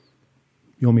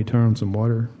 "You want me to turn on some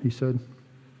water?" he said.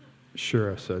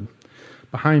 "Sure," I said.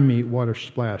 Behind me, water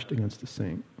splashed against the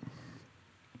sink.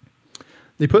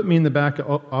 They put me in the back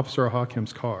of Officer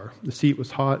Hakim's car. The seat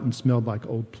was hot and smelled like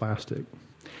old plastic.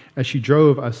 As she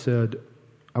drove, I said,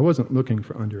 "I wasn't looking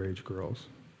for underage girls."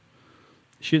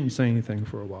 She didn't say anything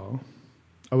for a while.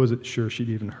 I wasn't sure she'd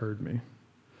even heard me.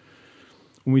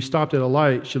 When we stopped at a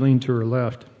light, she leaned to her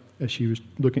left as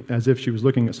if she was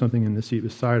looking at something in the seat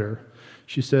beside her.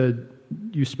 She said,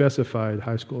 "You specified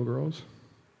high school girls."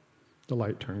 The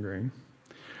light turned green.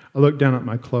 I looked down at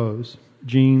my clothes,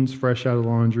 jeans fresh out of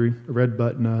laundry, a red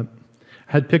button-up.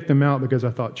 I had picked them out because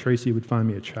I thought Tracy would find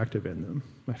me attractive in them.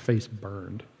 My face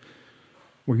burned.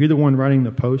 "Were you the one writing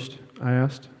the post?" I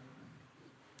asked.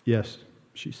 "Yes,"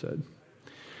 she said.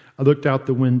 I looked out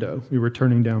the window. We were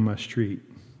turning down my street.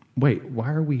 "Wait,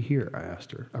 why are we here?" I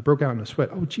asked her. I broke out in a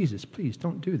sweat. "Oh, Jesus, please,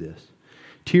 don't do this."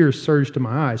 Tears surged to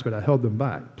my eyes, but I held them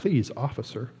back. "Please,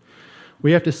 officer."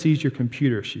 "We have to seize your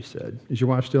computer," she said. "Is your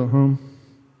wife still at home?"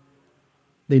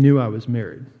 They knew I was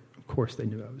married. Of course they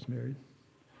knew I was married.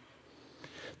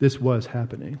 This was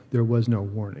happening. There was no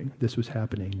warning. This was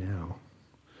happening now.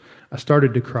 I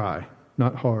started to cry.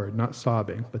 Not hard, not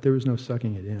sobbing, but there was no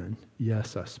sucking it in.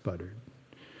 Yes, I sputtered.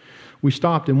 We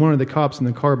stopped, and one of the cops in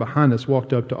the car behind us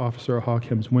walked up to Officer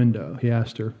Hakim's window. He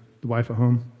asked her, "The wife at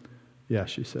home?" "Yeah,"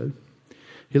 she said.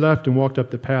 He left and walked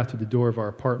up the path to the door of our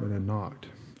apartment and knocked.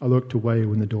 I looked away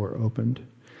when the door opened.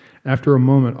 After a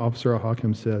moment, Officer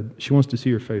Hakim said, "She wants to see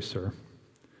your face, sir."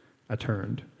 I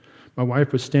turned. My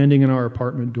wife was standing in our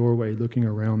apartment doorway looking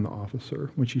around the officer.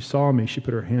 When she saw me, she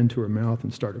put her hand to her mouth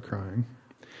and started crying.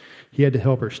 He had to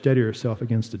help her steady herself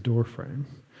against the door frame.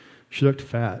 She looked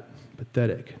fat,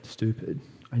 pathetic, stupid.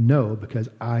 I know because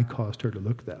I caused her to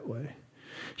look that way.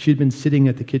 She had been sitting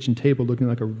at the kitchen table looking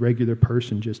like a regular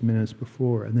person just minutes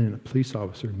before, and then a police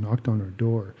officer knocked on her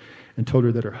door and told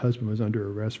her that her husband was under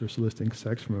arrest for soliciting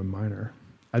sex from a minor.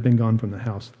 I'd been gone from the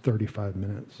house 35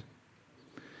 minutes.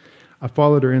 I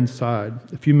followed her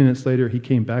inside. A few minutes later, he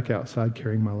came back outside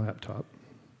carrying my laptop.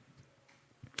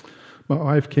 My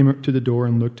wife came up to the door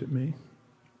and looked at me.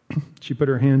 She put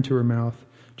her hand to her mouth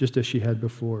just as she had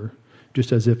before,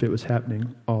 just as if it was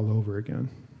happening all over again.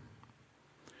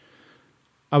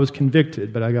 I was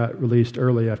convicted, but I got released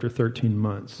early after 13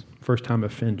 months. First-time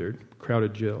offender,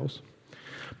 crowded jails.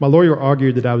 My lawyer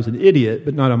argued that I was an idiot,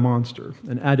 but not a monster,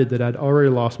 and added that I'd already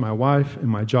lost my wife and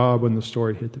my job when the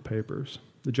story hit the papers.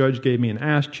 The judge gave me an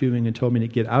ass-chewing and told me to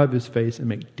get out of his face and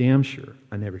make damn sure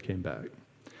I never came back.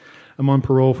 I'm on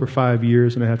parole for 5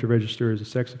 years, and I have to register as a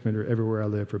sex offender everywhere I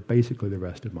live for basically the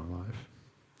rest of my life.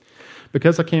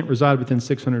 Because I can't reside within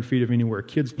 600 feet of anywhere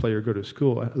kids play or go to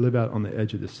school, I live out on the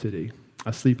edge of the city. I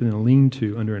sleep in a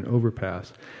lean-to under an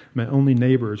overpass. My only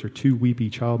neighbors are 2 weepy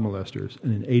child molesters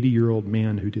and an 80-year-old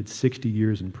man who did 60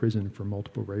 years in prison for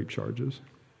multiple rape charges.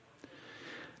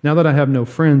 Now that I have no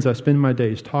friends, I spend my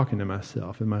days talking to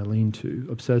myself in my lean-to,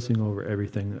 obsessing over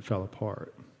everything that fell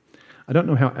apart. I don't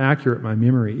know how accurate my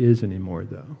memory is anymore,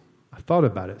 though. I thought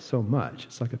about it so much.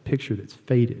 It's like a picture that's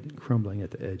faded and crumbling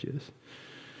at the edges.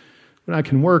 When I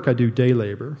can work, I do day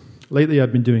labor. Lately,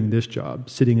 I've been doing this job,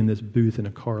 sitting in this booth in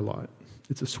a car lot.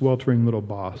 It's a sweltering little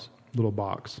box.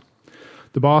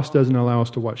 The boss doesn't allow us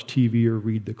to watch TV or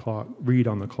read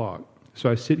on the clock. So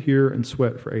I sit here and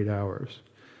sweat for 8 hours.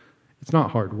 It's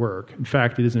not hard work. In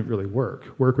fact, it isn't really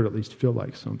work. Work would at least feel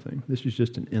like something. This is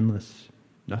just an endless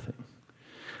nothing.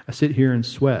 I sit here and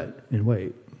sweat and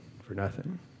wait for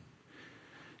nothing.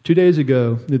 2 days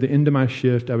ago, near the end of my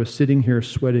shift, I was sitting here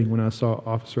sweating when I saw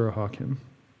Officer Hakim.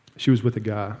 She was with a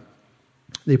guy.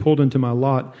 They pulled into my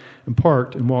lot and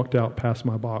parked and walked out past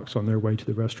my box on their way to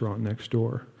the restaurant next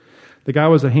door. The guy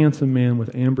was a handsome man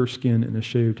with amber skin and a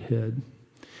shaved head.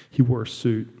 He wore a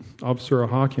suit. Officer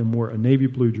Hakim wore a navy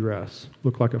blue dress.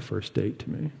 Looked like a first date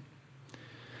to me.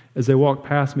 As they walked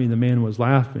past me, the man was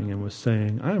laughing and was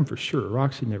saying, "I am for sure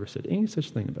Roxy never said any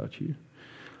such thing about you."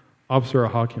 Officer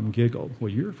Hakim giggled.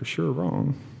 "Well, you're for sure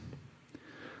wrong."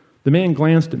 The man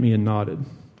glanced at me and nodded.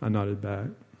 I nodded back.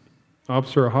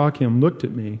 Officer Hakim looked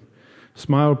at me,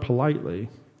 smiled politely,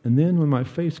 and then when my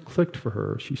face clicked for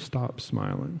her, she stopped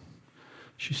smiling.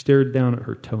 She stared down at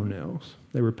her toenails.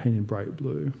 They were painted bright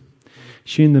blue.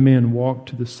 She and the man walked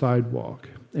to the sidewalk,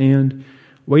 And,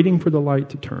 waiting for the light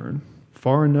to turn,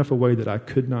 far enough away that I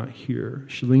could not hear,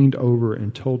 she leaned over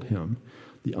and told him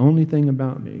the only thing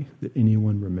about me that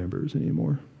anyone remembers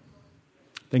anymore.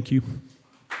 Thank you.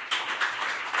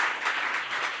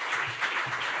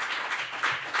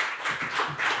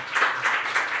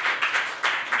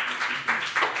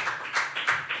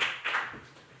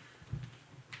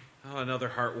 Another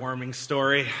heartwarming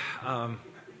story.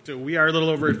 So we are a little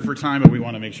over for time, but we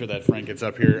want to make sure that Frank gets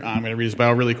up here. I'm going to read his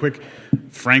bio really quick.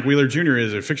 Frank Wheeler Jr.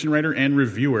 is a fiction writer and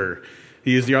reviewer.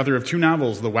 He is the author of 2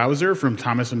 novels, The Wowzer from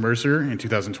Thomas and Mercer in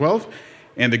 2012,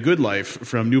 and The Good Life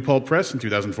from New Pulp Press in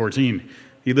 2014.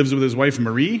 He lives with his wife,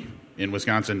 Marie, in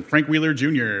Wisconsin. Frank Wheeler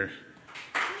Jr.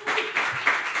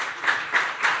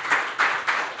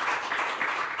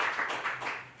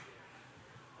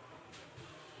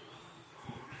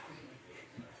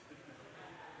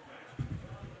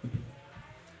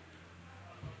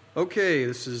 Okay,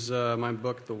 this is my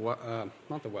book,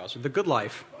 not The Wowzer, The Good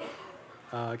Life.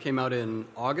 Came out in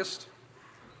August.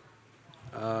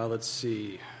 Let's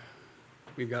see.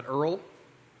 We've got Earl,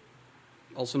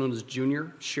 also known as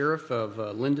Junior, sheriff of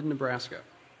Linden, Nebraska.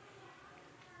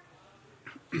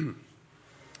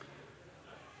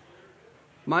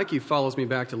 Mikey follows me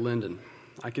back to Linden.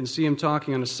 I can see him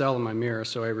talking on a cell in my mirror,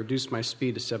 so I reduced my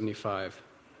speed to 75.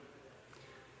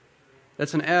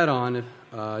 That's an add-on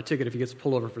ticket if he gets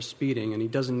pulled over for speeding, and he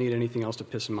doesn't need anything else to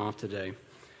piss him off today.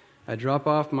 I drop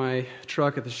off my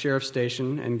truck at the sheriff's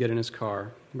station and get in his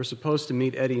car. We're supposed to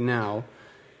meet Eddie now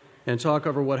and talk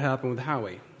over what happened with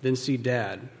Howie, then see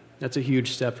Dad. That's a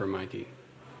huge step for Mikey.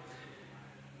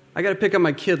 I got to pick up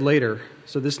my kid later,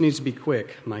 so this needs to be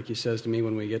quick, Mikey says to me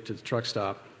when we get to the truck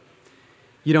stop.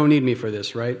 You don't need me for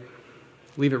this, right?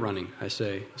 Leave it running, I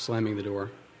say, slamming the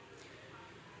door.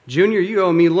 Junior, you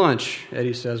owe me lunch,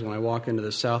 Eddie says when I walk into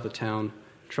the south of town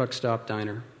truck stop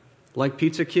diner. Like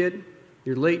pizza, kid?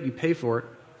 You're late, you pay for it.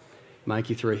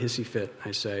 Mikey threw a hissy fit,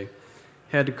 I say.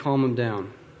 Had to calm him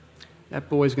down. That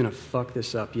boy's going to fuck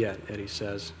this up yet, Eddie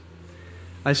says.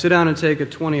 I sit down and take a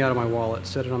 20 out of my wallet,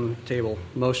 set it on the table,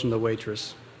 motion to the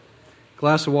waitress.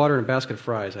 Glass of water and a basket of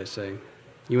fries, I say.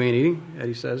 You ain't eating,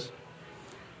 Eddie says.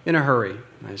 In a hurry,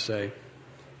 I say.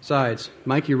 Besides,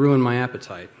 Mikey ruined my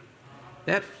appetite.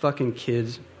 That fucking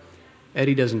kid.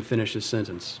 Eddie doesn't finish his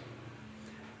sentence.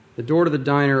 The door to the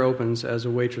diner opens as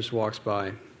a waitress walks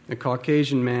by. A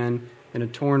Caucasian man in a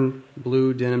torn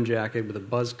blue denim jacket with a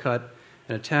buzz cut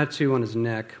and a tattoo on his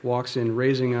neck walks in,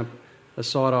 raising up a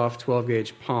sawed-off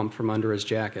 12-gauge pump from under his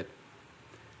jacket.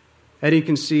 Eddie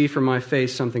can see from my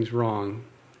face something's wrong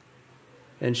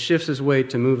and shifts his weight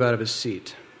to move out of his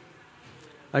seat.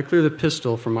 I clear the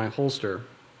pistol from my holster,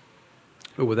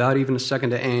 but without even a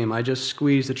second to aim, I just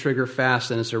squeeze the trigger fast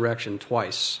in its erection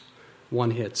twice.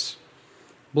 One hits.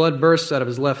 Blood bursts out of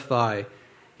his left thigh.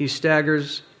 He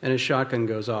staggers, and his shotgun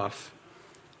goes off.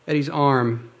 Eddie's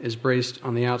arm is braced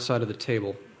on the outside of the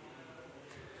table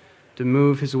to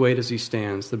move his weight as he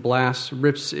stands. The blast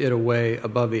rips it away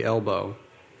above the elbow.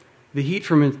 The heat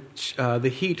from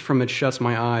it shuts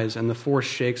my eyes, and the force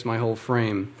shakes my whole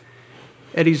frame.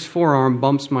 Eddie's forearm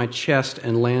bumps my chest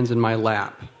and lands in my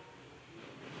lap.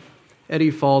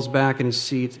 Eddie falls back in his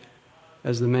seat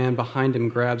as the man behind him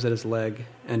grabs at his leg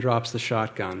and drops the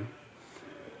shotgun.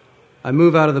 I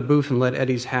move out of the booth and let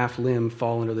Eddie's half limb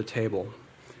fall under the table.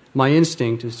 My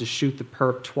instinct is to shoot the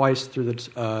perp twice through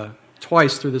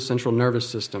the central nervous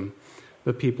system,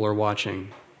 but people are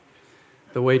watching.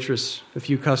 The waitress, a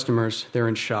few customers, they're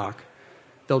in shock.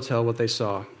 They'll tell what they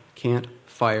saw. Can't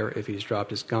fire if he's dropped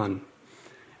his gun.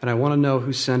 And I want to know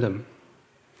who sent him.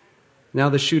 Now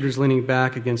the shooter's leaning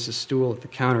back against a stool at the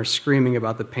counter, screaming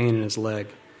about the pain in his leg.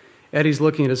 Eddie's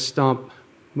looking at his stump,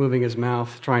 moving his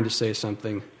mouth, trying to say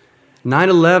something.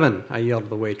 9/11, I yelled at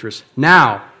the waitress.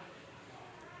 Now!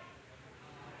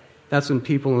 That's when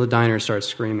people in the diner start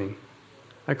screaming.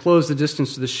 I close the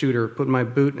distance to the shooter, put my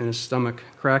boot in his stomach,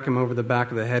 crack him over the back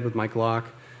of the head with my Glock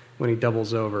when he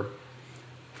doubles over,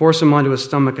 force him onto his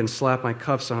stomach and slap my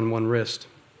cuffs on one wrist.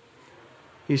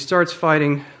 He starts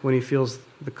fighting when he feels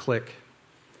the click.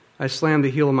 I slam the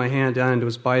heel of my hand down into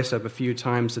his bicep a few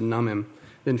times to numb him,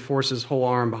 then force his whole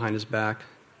arm behind his back,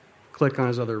 click on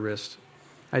his other wrist.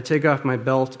 I take off my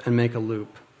belt and make a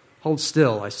loop. Hold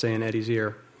still, I say in Eddie's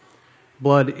ear.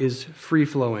 Blood is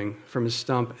free-flowing from his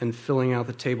stump and filling out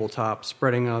the tabletop,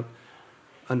 spreading out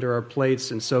under our plates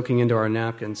and soaking into our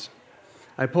napkins.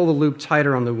 I pull the loop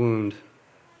tighter on the wound.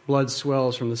 Blood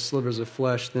swells from the slivers of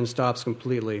flesh, then stops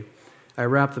completely. I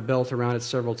wrap the belt around it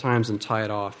several times and tie it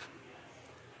off.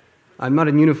 I'm not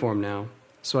in uniform now,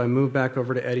 so I move back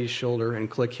over to Eddie's shoulder and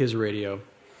click his radio.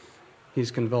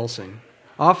 He's convulsing.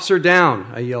 Officer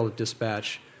down, I yelled at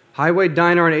dispatch. Highway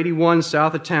diner on 81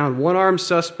 south of town. One-armed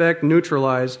suspect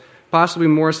neutralized. Possibly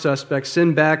more suspects.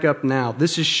 Send back up now.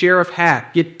 This is Sheriff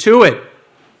Hack. Get to it!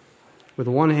 With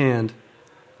one hand,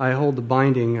 I hold the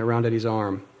binding around Eddie's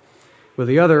arm. With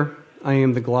the other, I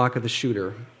aim the Glock at the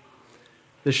shooter.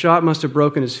 The shot must have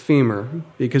broken his femur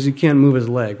because he can't move his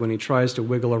leg when he tries to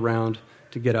wiggle around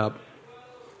to get up.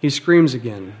 He screams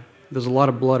again. There's a lot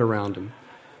of blood around him.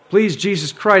 Please,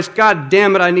 Jesus Christ, God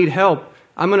damn it, I need help.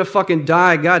 I'm going to fucking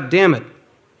die, God damn it.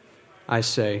 I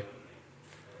say,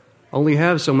 only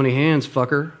have so many hands,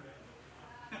 fucker.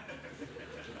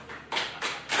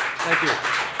 Thank you.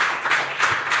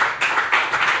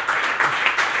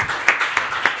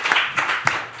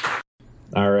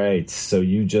 All right, so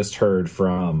you just heard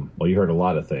from, well, you heard a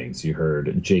lot of things. You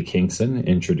heard Jake Hinkson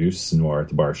introduce Noir at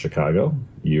the Bar Chicago.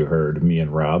 You heard me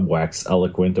and Rob wax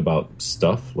eloquent about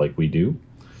stuff like we do.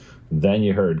 Then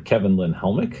you heard Kevin Lynn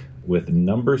Helmick with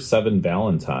Number 7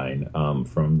 Valentine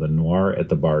from the Noir at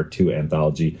the Bar 2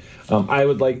 anthology. I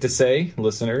would like to say,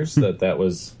 listeners, that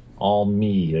was all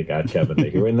me that got Kevin to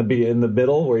hear. In the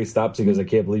middle where he stops, he goes, I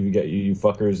can't believe you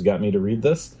fuckers got me to read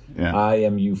this. Yeah. I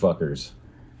am you fuckers.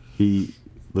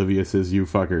 Livia says you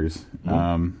fuckers.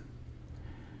 Mm-hmm.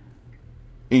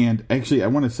 And actually, I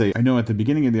want to say, I know at the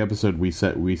beginning of the episode we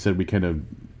said we kind of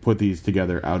put these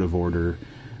together out of order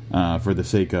for the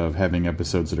sake of having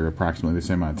episodes that are approximately the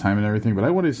same amount of time and everything. But I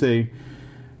want to say,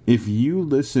 if you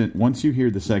listen, once you hear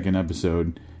the second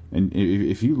episode, and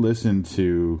if you listen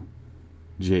to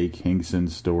Jake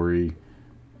Hinkson's story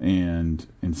and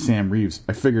Sam Reeves,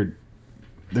 I figured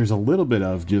there's a little bit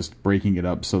of just breaking it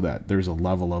up so that there's a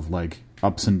level of like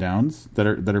ups and downs that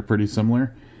are pretty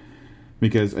similar.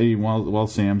 Because while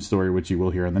Sam's story, which you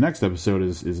will hear on the next episode,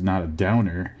 is not a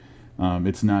downer,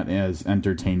 it's not as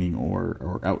entertaining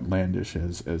or outlandish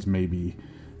as maybe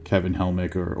Kevin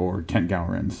Helmick or Kent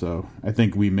Gowron. So I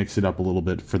think we mix it up a little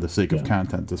bit for the sake of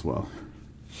content as well.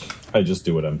 I just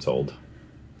do what I'm told.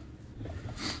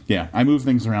 Yeah, I move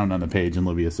things around on the page, and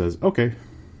Livia says, "Okay."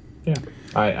 Yeah,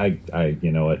 I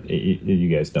you know what? You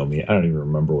guys know me. I don't even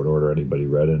remember what order anybody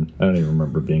read in. I don't even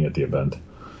remember being at the event.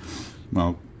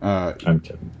 Well, I'm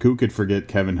kidding. Who could forget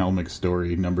Kevin Helmick's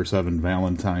story, Number 7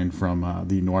 Valentine, from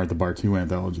the Noir at the Bar 2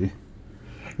 anthology?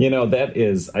 You know, that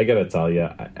is, I gotta tell you,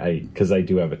 because I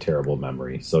do have a terrible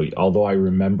memory. So although I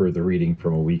remember the reading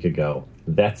from a week ago,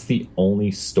 that's the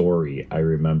only story I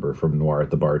remember from Noir at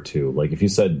the Bar 2. Like, if you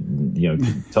said, you know,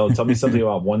 tell me something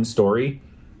about one story,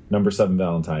 Number 7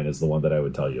 Valentine is the one that I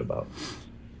would tell you about.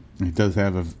 It does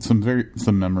have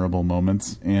some memorable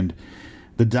moments, and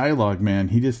the dialogue, man,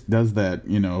 he just does that,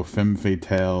 you know, femme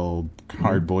fatale,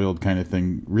 hard-boiled kind of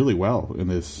thing really well in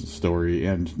this story,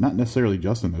 and not necessarily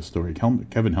just in this story. Kevin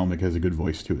Helmick has a good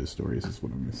voice to his stories, is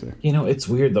what I'm going to say. You know, it's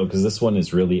weird, though, because this one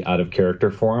is really out of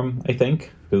character for him, I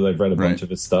think, because I've read a bunch of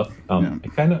his stuff. I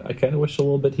kind of wish a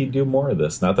little bit he'd do more of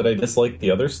this. Not that I dislike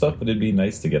the other stuff, but it'd be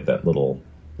nice to get that little,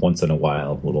 once in a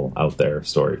while, little out-there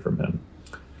story from him.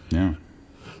 Yeah.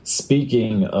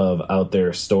 Speaking of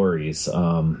out-there stories,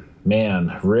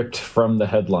 man, ripped from the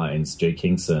headlines, Jake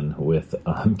Hinkson with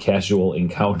Casual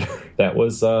Encounter. That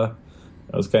was kind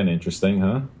of interesting,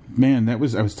 huh? Man, I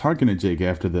was talking to Jake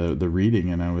after the reading,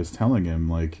 and I was telling him,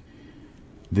 like,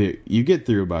 you get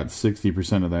through about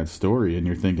 60% of that story, and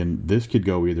you're thinking, this could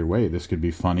go either way. This could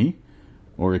be funny,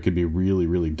 or it could be really,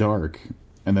 really dark.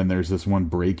 And then there's this one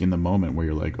break in the moment where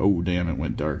you're like, oh, damn, it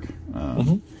went dark.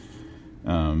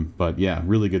 But yeah,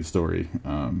 really good story.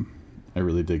 I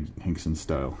really dig Hinkson's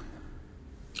style.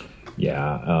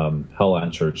 Yeah, Hell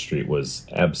on Church Street was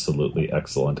absolutely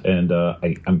excellent. And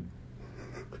I'm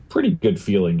pretty good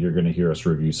feeling you're going to hear us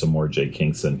review some more Jake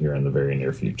Hinkson here in the very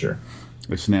near future.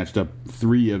 I snatched up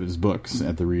 3 of his books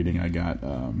at the reading. I got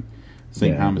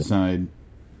Saint Homicide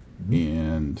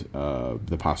and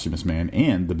The Posthumous Man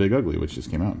and The Big Ugly, which just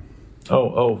came out.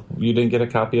 Oh, you didn't get a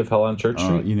copy of Hell on Church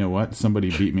Street? You know what? Somebody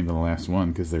beat me to the last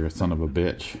one because they're a son of a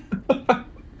bitch.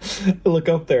 I look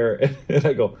up there and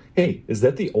I go, hey, is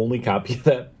that the only copy of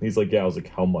that? And he's like, yeah. I was like,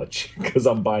 how much? Because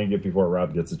I'm buying it before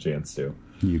Rob gets a chance to.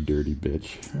 You dirty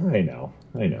bitch. I know.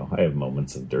 I have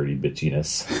moments of dirty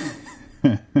bitchiness.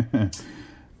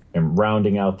 And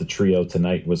rounding out the trio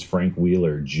tonight was Frank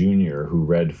Wheeler Jr., who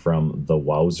read from The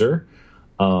Wowzer.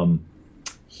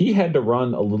 He had to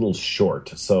run a little short.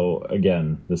 So,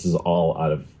 again, this is all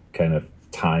out of kind of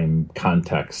time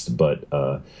context, but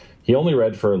He only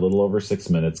read for a little over 6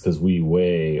 minutes because we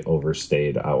way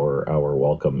overstayed our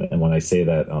welcome. And when I say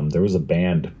that, there was a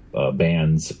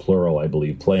bands, plural, I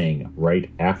believe, playing right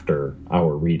after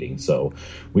our reading. So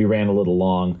we ran a little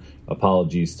long.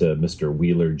 Apologies to Mr.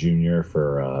 Wheeler Jr.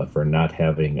 for not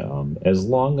having as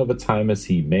long of a time as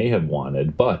he may have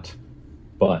wanted. But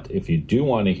if you do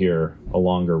want to hear a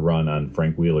longer run on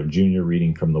Frank Wheeler Jr.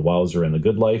 reading from The Wowzer and the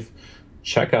Good Life,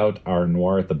 check out our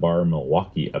Noir at the Bar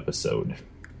Milwaukee episode.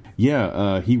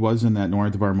 Yeah, he was in that Noir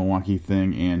at the Bar Milwaukee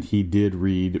thing, and he did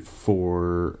read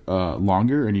for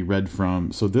longer, and he read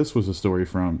from... So this was a story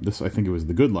from... I think it was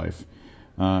The Good Life,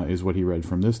 is what he read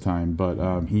from this time,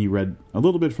 but he read a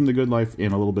little bit from The Good Life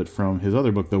and a little bit from his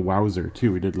other book, The Wowzer,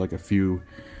 too. He did like a few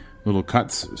little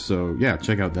cuts, so yeah,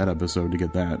 check out that episode to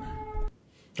get that.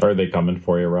 Are they coming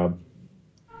for you, Rob?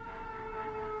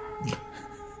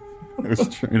 I was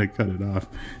trying to cut it off.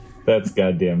 That's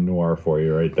goddamn noir for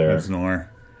you right there. That's noir.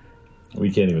 We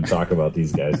can't even talk about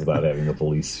these guys without having the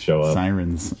police show up.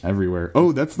 Sirens everywhere.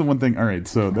 Oh, that's the one thing. All right,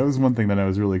 so that was one thing that I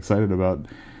was really excited about.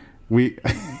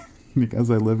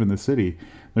 Because I live in the city,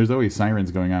 there's always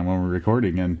sirens going on when we're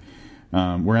recording, and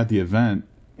we're at the event,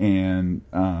 and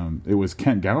it was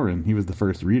Kent Gowron. He was the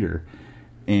first reader,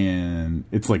 and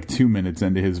it's like 2 minutes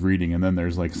into his reading, and then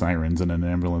there's like sirens, and an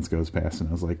ambulance goes past, and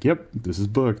I was like, yep, this is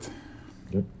booked.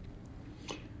 Yep.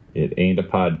 It ain't a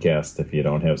podcast if you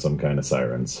don't have some kind of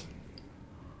sirens.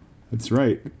 That's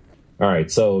right. All right,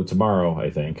 so tomorrow, I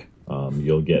think,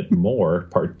 you'll get more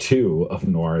part 2 of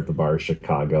Noir at the Bar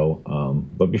Chicago.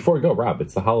 But before we go, Rob,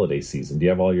 it's the holiday season. Do you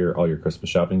have all your Christmas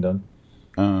shopping done?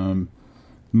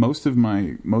 Most of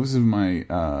my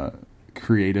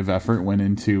creative effort went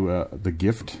into the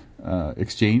gift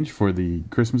exchange for the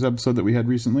Christmas episode that we had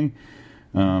recently.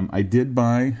 I did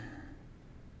buy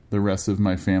the rest of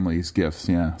my family's gifts,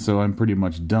 yeah. So I'm pretty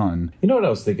much done. You know what I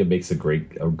was thinking makes a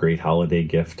great holiday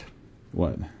gift?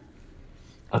 What?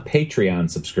 A Patreon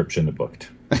subscription to Booked.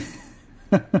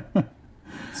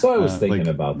 So I was thinking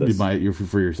about this. You buy it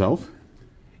for yourself?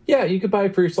 Yeah, you could buy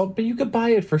it for yourself, but you could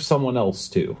buy it for someone else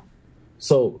too.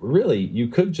 So really, you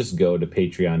could just go to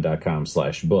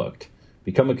patreon.com/booked,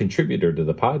 become a contributor to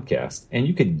the podcast, and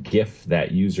you could gift that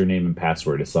username and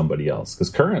password to somebody else. Because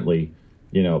currently,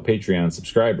 Patreon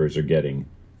subscribers are getting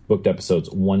Booked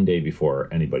episodes one day before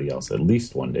anybody else, at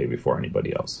least one day before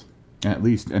anybody else. At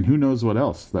least. And who knows what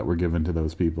else that we're given to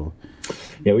those people.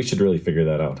 Yeah, we should really figure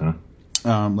that out, huh?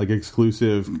 Like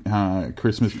exclusive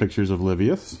Christmas pictures of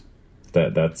Livius.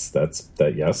 Yes. That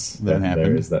happened.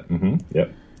 There is that. Mm-hmm,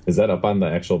 yep. Is that up on the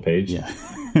actual page? Yeah.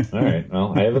 All right.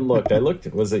 Well, I haven't looked.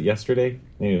 Was it yesterday?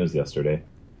 Maybe it was yesterday.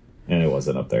 And it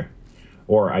wasn't up there.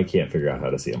 Or I can't figure out how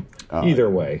to see them. Either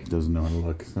way. Doesn't know how to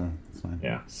look, so it's fine.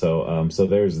 Yeah. So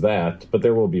there's that. But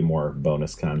there will be more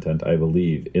bonus content, I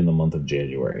believe, in the month of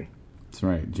January. That's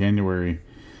right. January,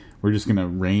 we're just going to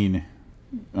rain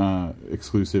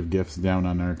exclusive gifts down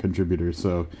on our contributors.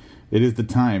 So it is the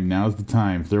time. Now's the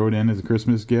time. Throw it in as a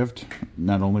Christmas gift.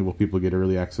 Not only will people get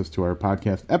early access to our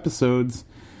podcast episodes,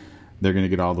 they're going to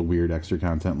get all the weird extra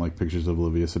content like pictures of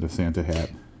Livius in a Santa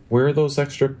hat. Where are those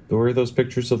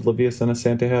pictures of Livius in a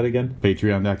Santa hat again?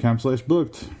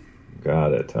 Patreon.com/booked.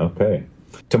 Got it. Okay.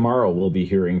 Tomorrow we'll be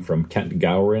hearing from Kent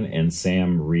Gowron and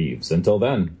Sam Reeves. Until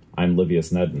then, I'm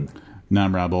Livius Nedden. And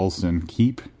I'm Rob Olson.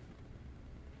 Keep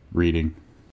reading.